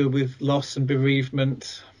films that deal with loss and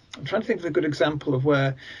bereavement. I'm trying to think of a good example of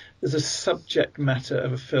where there's a subject matter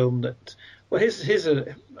of a film that Well, here's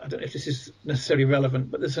a. I don't know if this is necessarily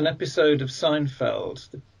relevant, but there's an episode of Seinfeld,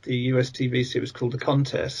 the US TV series called The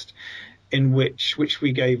Contest, in which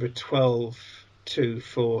we gave a 12 to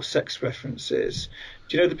for sex references.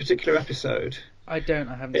 Do you know the particular episode? I don't.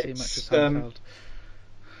 I haven't seen much of Seinfeld.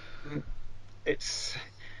 It's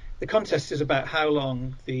the contest is about how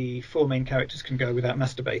long the four main characters can go without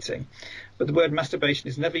masturbating, but the word masturbation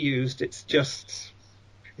is never used. It's just,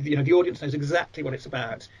 the audience knows exactly what it's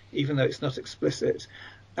about, even though it's not explicit.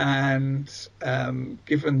 And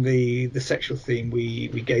given the sexual theme, we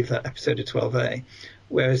gave that episode a 12A,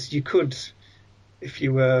 whereas you could, if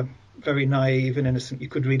you were very naive and innocent, you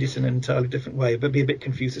could read it in an entirely different way, but be a bit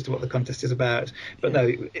confused as to what the contest is about. But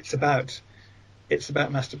no, it's about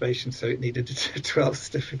masturbation, so it needed a 12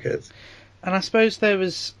 certificate. And I suppose there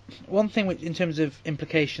was one thing which, in terms of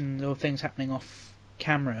implications or things happening off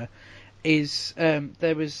camera, is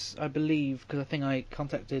there was, I believe, because I think I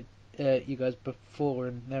contacted you guys before,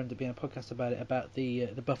 and there ended up being a podcast about it, about the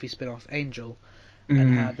Buffy spin-off Angel,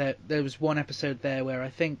 and how there was one episode there where I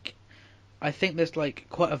think there's like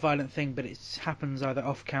quite a violent thing, but it happens either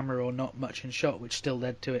off camera or not much in shot, which still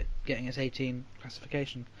led to it getting its 18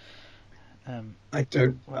 classification. I'm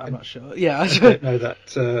not sure. Yeah, I don't know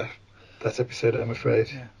that episode, I'm afraid.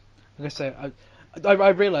 Yeah, I'm gonna say I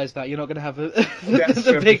realise that you're not going to have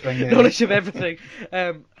the big knowledge of everything,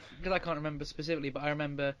 because I can't remember specifically, but I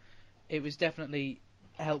remember it was definitely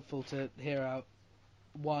helpful to hear out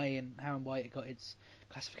why and how and why it got its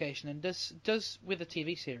classification. And does with a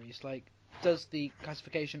TV series, like, does the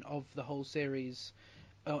classification of the whole series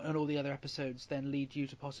and all the other episodes then lead you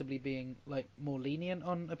to possibly being like more lenient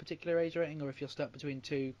on a particular age rating, or if you're stuck between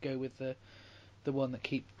two, go with the one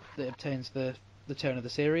that obtains the tone of the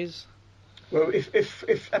series? Well,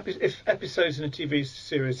 if episodes in a TV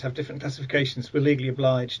series have different classifications, we're legally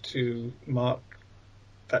obliged to mark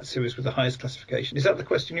that series with the highest classification. Is that the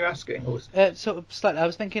question you're asking? Or sort of slightly. I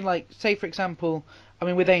was thinking, like, say for example, I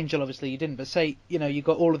mean with Angel obviously you didn't, but say you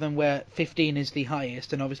got all of them where 15 is the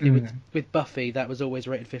highest, and obviously with Buffy that was always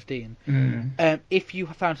rated 15. If you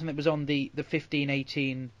found something that was on the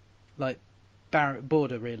 15-18 like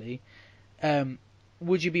border really,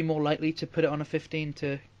 would you be more likely to put it on a 15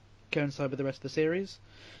 to coincide with the rest of the series?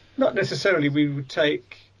 Not necessarily. We would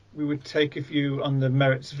take a view on the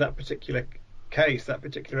merits of that particular case, that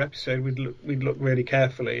particular episode. We'd look really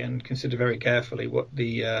carefully and consider very carefully what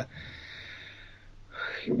the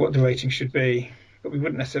rating should be, but we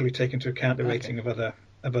wouldn't necessarily take into account the rating of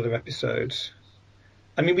other episodes.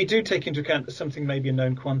 I mean, we do take into account that something may be a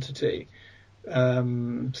known quantity.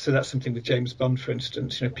 So that's something with James Bond, for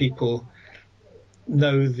instance. People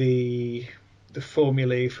know the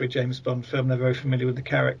formulae for a James Bond film. They're very familiar with the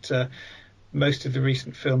character. Most of the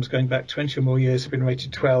recent films going back 20 or more years have been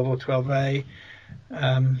rated 12 or 12A.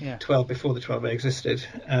 12 before the 12A existed.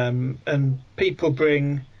 And people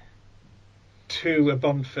bring to a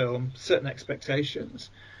Bond film certain expectations,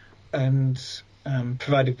 and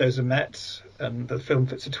provided those are met and the film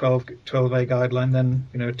fits a 12A guideline, then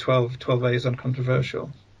 12A is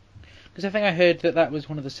uncontroversial. Because I think I heard that was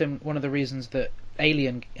one of the reasons that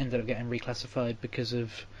Alien ended up getting reclassified, because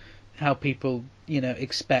of how people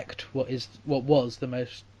expect what was the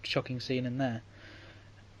most shocking scene in there.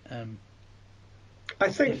 I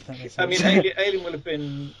think, I mean, Alien will have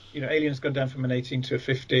been, Alien's gone down from an 18 to a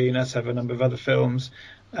 15, as have a number of other films,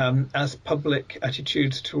 as public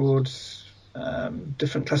attitudes towards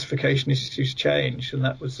different classification issues change, and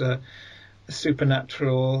that was a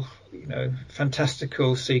supernatural,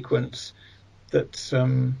 fantastical sequence that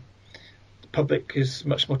the public is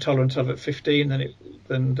much more tolerant of at 15 than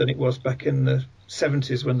it was back in the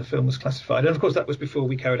 70s when the film was classified. And of course that was before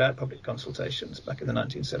we carried out public consultations back in the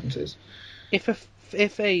 1970s.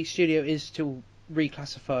 If a studio is to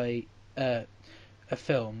reclassify a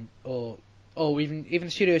film, or even the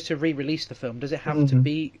studio is to re-release the film, does it have to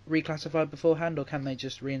be reclassified beforehand, or can they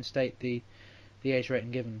just reinstate the age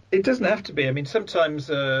rating given? It doesn't have to be. I mean, sometimes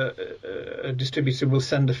a distributor will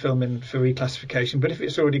send a film in for reclassification, but if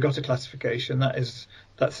it's already got a classification, that's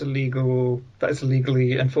a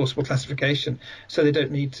legally enforceable classification, so they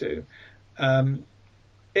don't need to.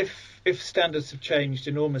 If standards have changed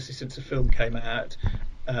enormously since a film came out,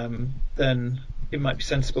 then it might be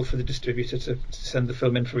sensible for the distributor to send the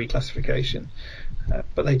film in for reclassification,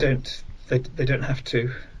 but they don't have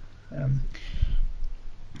to.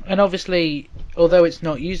 And obviously, although it's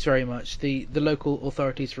not used very much, the local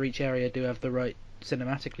authorities for each area do have the right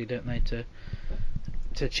cinematically, don't they,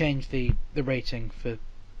 to change the rating for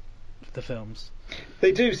the films.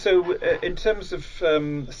 They do. So in terms of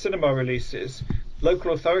cinema releases,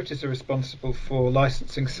 local authorities are responsible for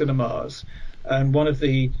licensing cinemas, and one of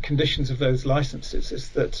the conditions of those licenses is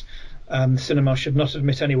that the cinema should not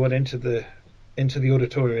admit anyone into the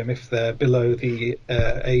auditorium if they're below the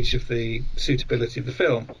age of the suitability of the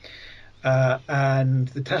film. And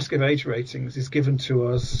the task of age ratings is given to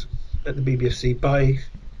us at the BBFC by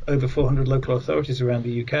over 400 local authorities around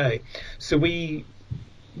the UK. So we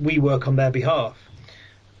work on their behalf,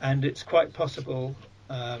 and it's quite possible,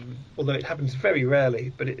 although it happens very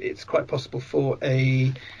rarely, but it's quite possible for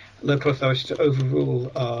a local authority to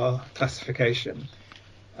overrule our classification.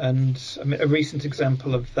 And I mean, a recent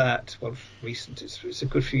example of that, well, recent, it's a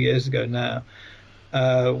good few years ago now,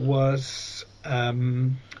 was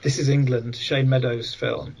This Is England, Shane Meadows'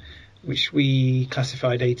 film, which we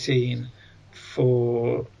classified 18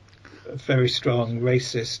 for very strong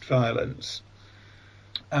racist violence.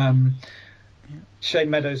 Shane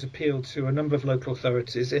Meadows appealed to a number of local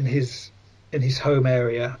authorities in his home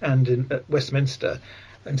area and at Westminster,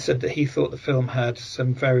 and said that he thought the film had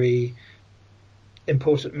some very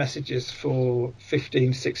important messages for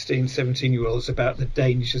 15, 16, 17-year-olds about the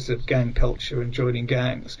dangers of gang culture and joining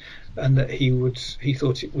gangs, and that he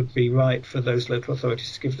thought it would be right for those local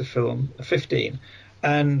authorities to give the film a 15,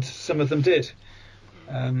 and some of them did.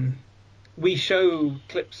 We show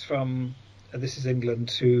clips from This Is England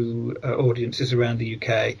to audiences around the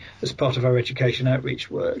UK as part of our education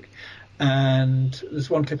outreach work. And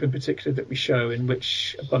there's one clip in particular that we show in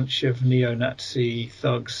which a bunch of neo-Nazi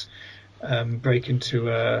thugs break into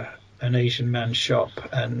an Asian man's shop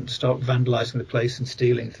and start vandalising the place and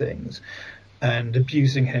stealing things and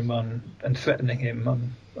abusing him and threatening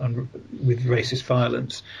him with racist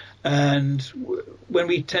violence. And when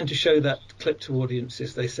we tend to show that clip to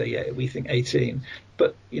audiences, they say, yeah, we think 18.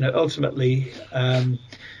 But, ultimately,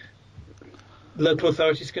 local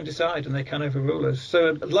authorities can decide and they can overrule us.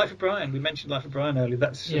 So Life of Brian, we mentioned Life of Brian earlier.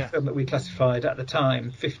 That's a film that we classified at the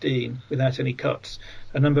time, 15, without any cuts.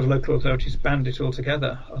 A number of local authorities banned it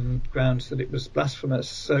altogether on grounds that it was blasphemous.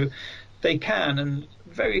 So they can and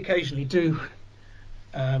very occasionally do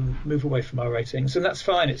move away from our ratings, and that's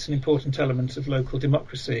fine. It's an important element of local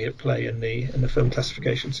democracy at play in the film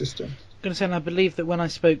classification system. I'm going to say, and I believe that when I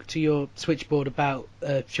spoke to your switchboard about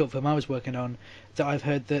a short film I was working on, that I've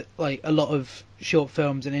heard that like a lot of short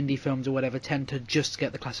films and indie films or whatever tend to just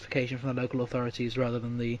get the classification from the local authorities rather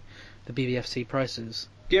than the BBFC prices.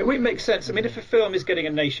 Yeah, well, it makes sense. I mean, if a film is getting a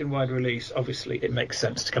nationwide release, obviously it makes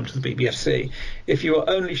sense to come to the BBFC. If you are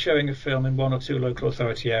only showing a film in one or two local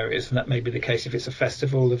authority areas, and that may be the case if it's a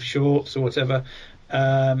festival of shorts or whatever,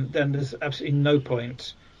 then there's absolutely no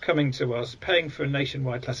point coming to us, paying for a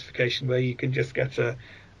nationwide classification where you can just get a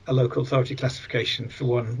local authority classification for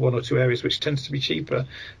one or two areas, which tends to be cheaper.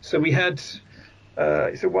 So we had...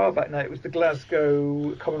 it's a while back now. It was the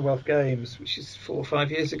Glasgow Commonwealth Games, which is 4 or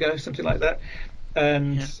 5 years ago, something like that.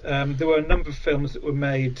 And there were a number of films that were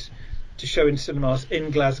made to show in cinemas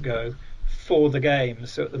in Glasgow for the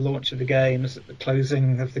games, so at the launch of the games, at the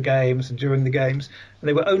closing of the games and during the games. And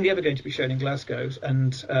they were only ever going to be shown in Glasgow,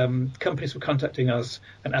 and companies were contacting us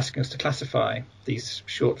and asking us to classify these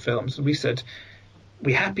short films. And we said,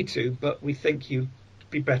 we're happy to, but we think you'd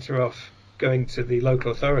be better off going to the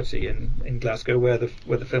local authority in Glasgow where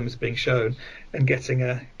the film is being shown and getting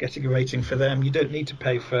a rating for them. You don't need to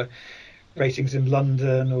pay for ratings in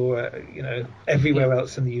London or everywhere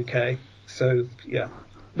else in the UK. So yeah,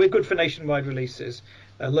 we're good for nationwide releases.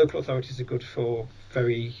 Local authorities are good for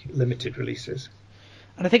very limited releases.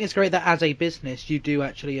 And I think it's great that as a business you do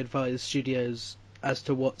actually advise studios as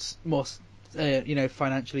to what's most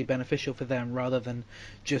financially beneficial for them, rather than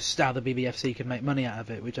just how the BBFC can make money out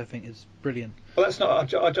of it, which I think is brilliant. Well, that's not our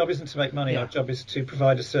job. Our job isn't to make money. Our job is to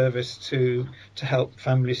provide a service to help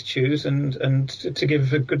families choose and to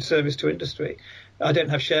give a good service to industry. I don't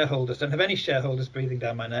have shareholders. Don't have any shareholders breathing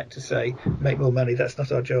down my neck to say make more money. That's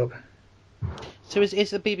not our job. So is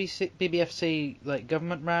the BBFC like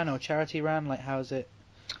government run or charity run? Like, how is it?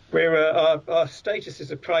 Our status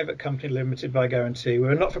is a private company limited by guarantee.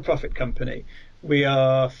 We're a not-for-profit company. We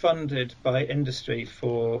are funded by industry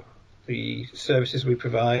for the services we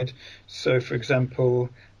provide. So, for example,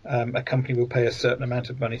 a company will pay a certain amount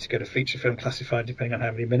of money to get a feature film classified depending on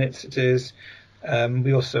how many minutes it is.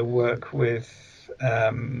 We also work with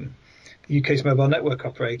the UK's mobile network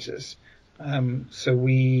operators. So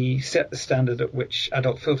we set the standard at which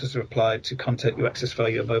adult filters are applied to content you access via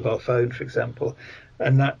your mobile phone, for example.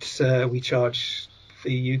 And that we charge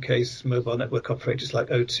the UK's mobile network operators like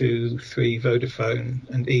O2, 3, Vodafone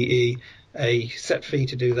and EE a set fee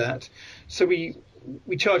to do that. So we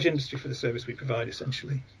charge industry for the service we provide,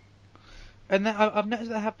 essentially. And I've noticed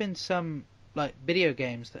there have been some like video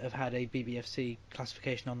games that have had a BBFC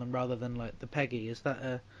classification on them rather than like the PEGI. Is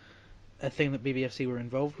that a thing that BBFC were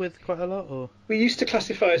involved with quite a lot, or? We used to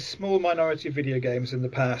classify a small minority of video games in the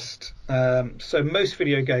past. So most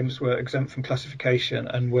video games were exempt from classification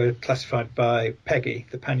and were classified by PEGI,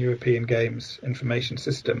 the Pan-European Games Information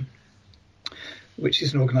System, which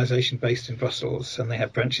is an organisation based in Brussels, and they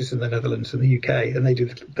have branches in the Netherlands and the UK, and they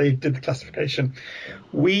did the classification.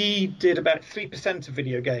 We did about 3% of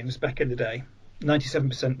video games back in the day.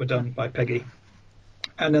 97% were done by PEGI.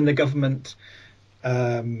 And then the government,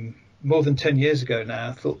 more than 10 years ago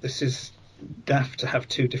now, thought this is daft to have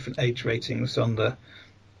two different age ratings on the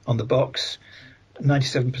box.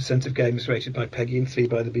 97% of games rated by PEGI and 3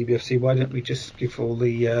 by the BBFC. Why don't we just give all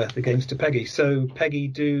the games to PEGI? So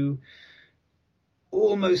PEGI do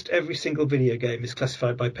almost every single video game is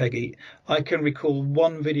classified by PEGI. I can recall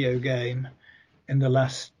one video game in the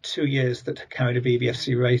last 2 years that carried a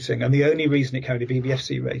BBFC rating, and the only reason it carried a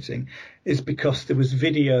BBFC rating is because there was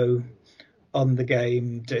video on the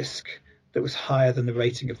game disc that was higher than the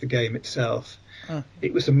rating of the game itself.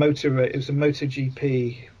 It was a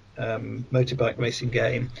MotoGP motorbike racing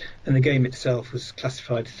game, and the game itself was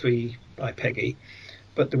classified 3 by PEGI,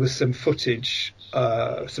 but there was some footage,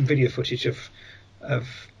 some video footage of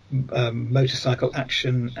motorcycle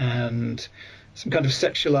action and some kind of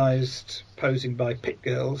sexualized posing by pit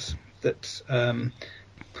girls that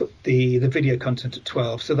put the video content at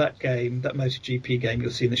 12. So that game, that MotoGP game,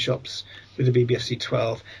 you'll see in the shops with the BBFC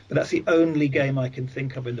 12. But that's the only game I can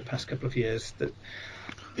think of in the past couple of years that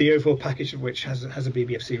the overall package of which has a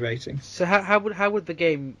BBFC rating. So how would the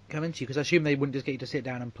game come into you? Because I assume they wouldn't just get you to sit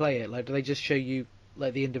down and play it. Like, do they just show you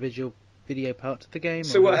like the individual video parts of the game?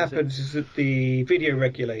 So what happens is that the video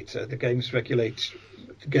regulator, the games regulatory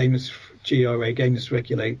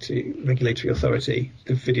authority,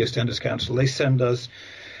 the Video Standards Council, they send us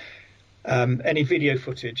any video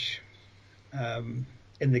footage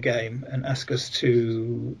in the game and ask us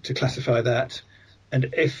to classify that.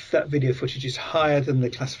 And if that video footage is higher than the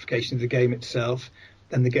classification of the game itself,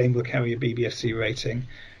 then the game will carry a BBFC rating.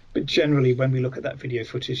 But generally, when we look at that video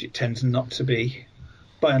footage, it tends not to be,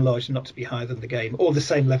 by and large, not to be higher than the game, or the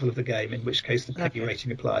same level of the game, in which case the PEGI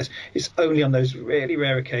rating applies. It's only on those really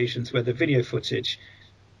rare occasions where the video footage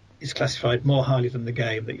is classified more highly than the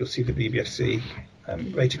game that you'll see the BBFC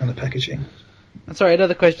rating on the packaging. I'm sorry,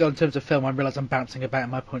 another question in terms of film. I realise I'm bouncing about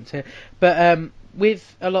my points here, but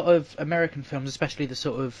with a lot of American films, especially the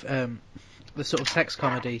sort of sex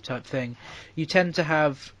comedy type thing, you tend to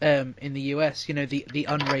have in the US, the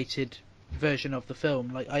unrated version of the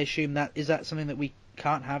film. Like, I assume that is that something that we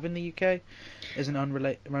can't have in the UK as an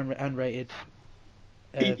unrated.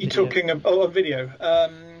 You're talking on video.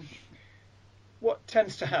 What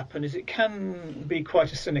tends to happen is it can be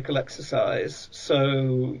quite a cynical exercise.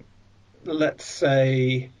 So let's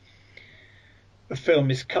say a film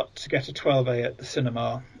is cut to get a 12A at the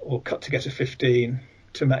cinema, or cut to get a 15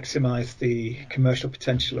 to maximise the commercial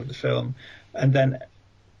potential of the film, and then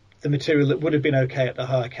the material that would have been okay at the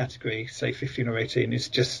higher category, say 15 or 18, is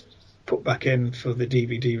just put back in for the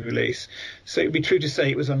DVD release. So it would be true to say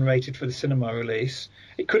it was unrated for the cinema release.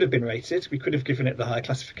 It could have been rated. We could have given it the high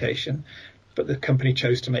classification, but the company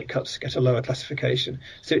chose to make cuts to get a lower classification.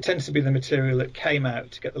 So it tends to be the material that came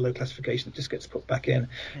out to get the low classification that just gets put back in.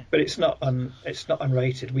 Yeah. But it's not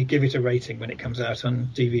unrated. We give it a rating when it comes out on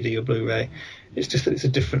DVD or Blu-ray. It's just that it's a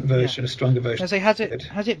different version, a stronger version.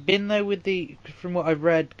 Has it been though with from what I've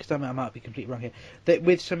read, because I might be completely wrong here, that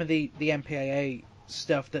with some of the MPAA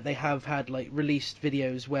stuff that they have had like released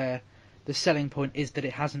videos where the selling point is that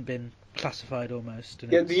it hasn't been classified almost.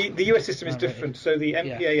 Yeah, the US system is different. So the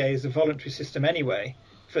MPAA is a voluntary system anyway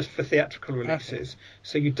for theatrical releases. Okay.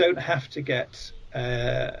 So you don't have to get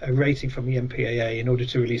a rating from the MPAA in order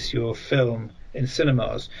to release your film in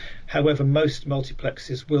cinemas. However, most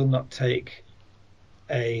multiplexes will not take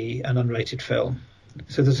an unrated film.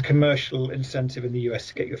 So there's a commercial incentive in the US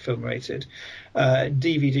to get your film rated.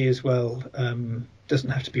 DVD as well doesn't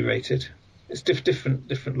have to be rated. It's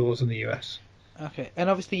different laws in the US. Okay, and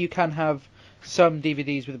obviously you can have some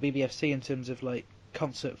DVDs with a BBFC in terms of like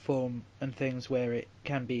concert form and things where it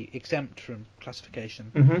can be exempt from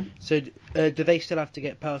classification. Mm-hmm. So do they still have to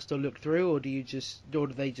get passed or looked through, or do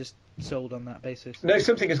they just sold on that basis? No,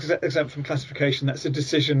 something is exempt from classification. That's a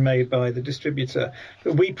decision made by the distributor.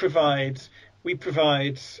 But we provide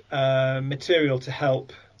material to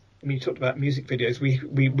help. I mean, you talked about music videos.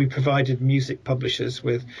 We provided music publishers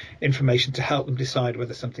with information to help them decide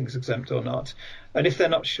whether something's exempt or not. And if they're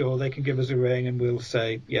not sure, they can give us a ring and we'll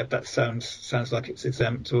say, yeah, that sounds like it's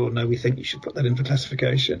exempt, or no, we think you should put that in for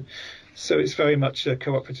classification. So it's very much a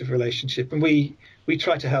cooperative relationship. And we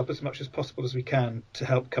try to help as much as possible as we can to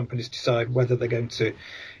help companies decide whether they're going to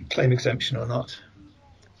claim exemption or not.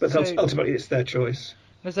 But So- ultimately, it's their choice.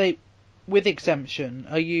 As they, with exemption,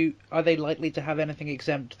 are they likely to have anything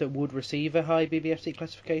exempt that would receive a high BBFC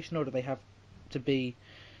classification, or do they have to be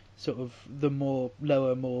sort of the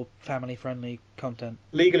lower, more family-friendly content?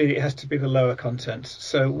 Legally, it has to be the lower content.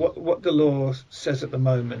 So what the law says at the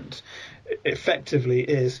moment, effectively,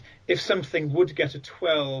 is if something would get a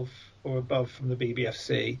 12 or above from the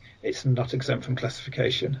BBFC, it's not exempt from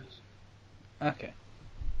classification. Okay.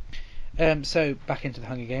 So back into the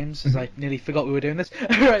Hunger Games, as I nearly forgot we were doing this.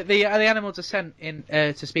 Right, the animals are sent in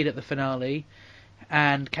to speed up the finale,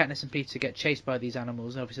 and Katniss and Peter get chased by these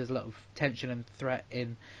animals. Obviously, there's a lot of tension and threat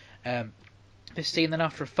in this scene. Then,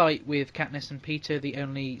 after a fight with Katniss and Peter, the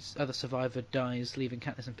only other survivor dies, leaving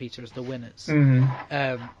Katniss and Peter as the winners.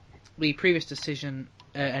 The previous decision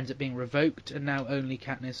ends up being revoked, and now only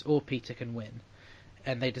Katniss or Peter can win.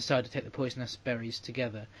 And they decide to take the poisonous berries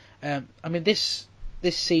together. I mean, this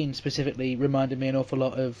scene specifically reminded me an awful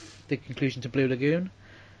lot of the conclusion to Blue Lagoon,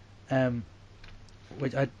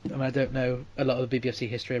 which I don't know a lot of the BBFC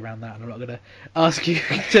history around that, and I'm not going to ask you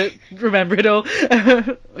to remember it all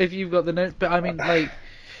if you've got the notes. But I mean, like,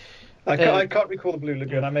 I can't recall the Blue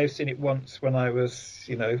Lagoon. I may have seen it once when I was,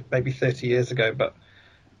 maybe 30 years ago, but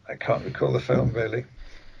I can't recall the film really.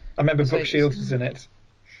 I remember Brooke Shields was in it.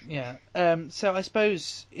 Yeah. So I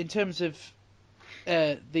suppose in terms of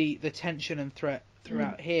the tension and threat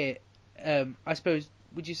throughout here, I suppose,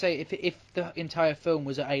 would you say if the entire film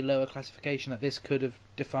was at a lower classification, that this could have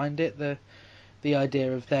defined it, the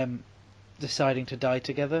idea of them deciding to die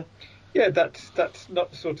together? Yeah, that's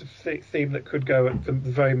not the sort of theme that could go at the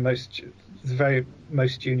very most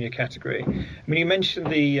junior category. I mean, you mentioned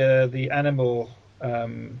the animal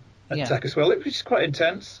attack as well, which is quite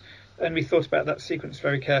intense, and we thought about that sequence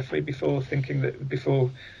very carefully before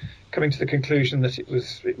coming to the conclusion that it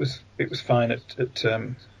was fine at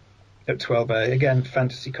 12A. Again,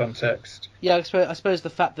 fantasy context. Yeah, I suppose the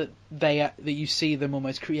fact that that you see them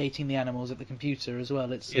almost creating the animals at the computer as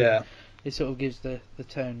well. It sort of gives the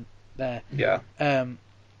tone there. Yeah.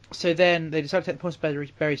 So then they decide to take the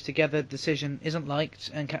poisonous berries together. The decision isn't liked,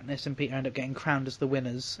 and Katniss and Peter end up getting crowned as the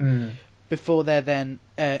winners. Before they're then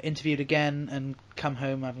interviewed again and come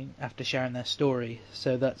home after sharing their story.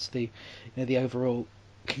 So that's the overall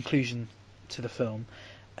conclusion to the film.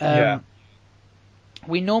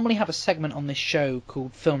 We normally have a segment on this show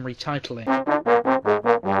called Film Retitling,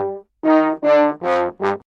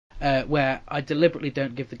 where I deliberately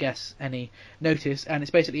don't give the guests any notice, and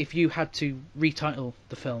it's basically if you had to retitle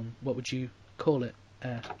the film, what would you call it?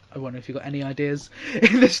 I wonder if you've got any ideas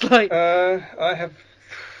in this light. I have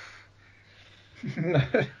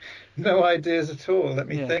no ideas at all. Let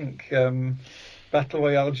me think. Battle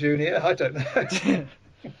Royale Junior? I don't know.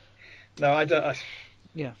 No, I don't.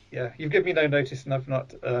 Yeah, you've given me no notice, and I've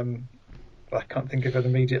not. I can't think of an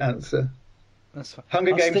immediate answer. That's fine.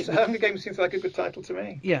 Hunger Games seems like a good title to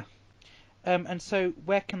me. Yeah. And so,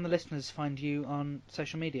 where can the listeners find you on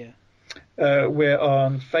social media? We're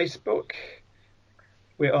on Facebook.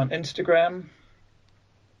 We're on Instagram.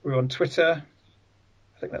 We're on Twitter.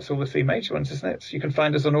 I think that's all the three major ones, isn't it? So you can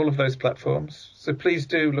find us on all of those platforms. So please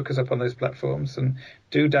do look us up on those platforms and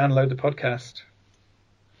do download the podcast.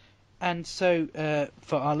 And so,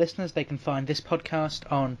 for our listeners, they can find this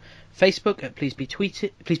podcast on Facebook at Please Be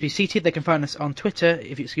Seated. They can find us on Twitter,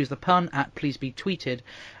 if you excuse the pun, at Please Be Tweeted.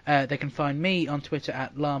 They can find me on Twitter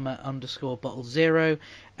at llama_bottle0.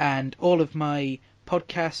 And all of my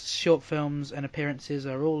podcasts, short films, and appearances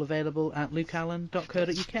are all available at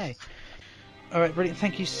lukeallen.co.uk. All right, brilliant.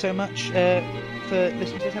 Thank you so much for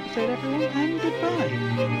listening to this episode, everyone, and goodbye.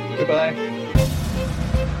 Goodbye.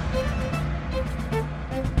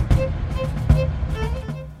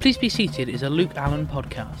 Please Be Seated is a Luke Allen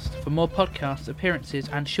podcast. For more podcasts, appearances,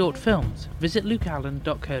 and short films, visit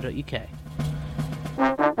lukeallen.co.uk.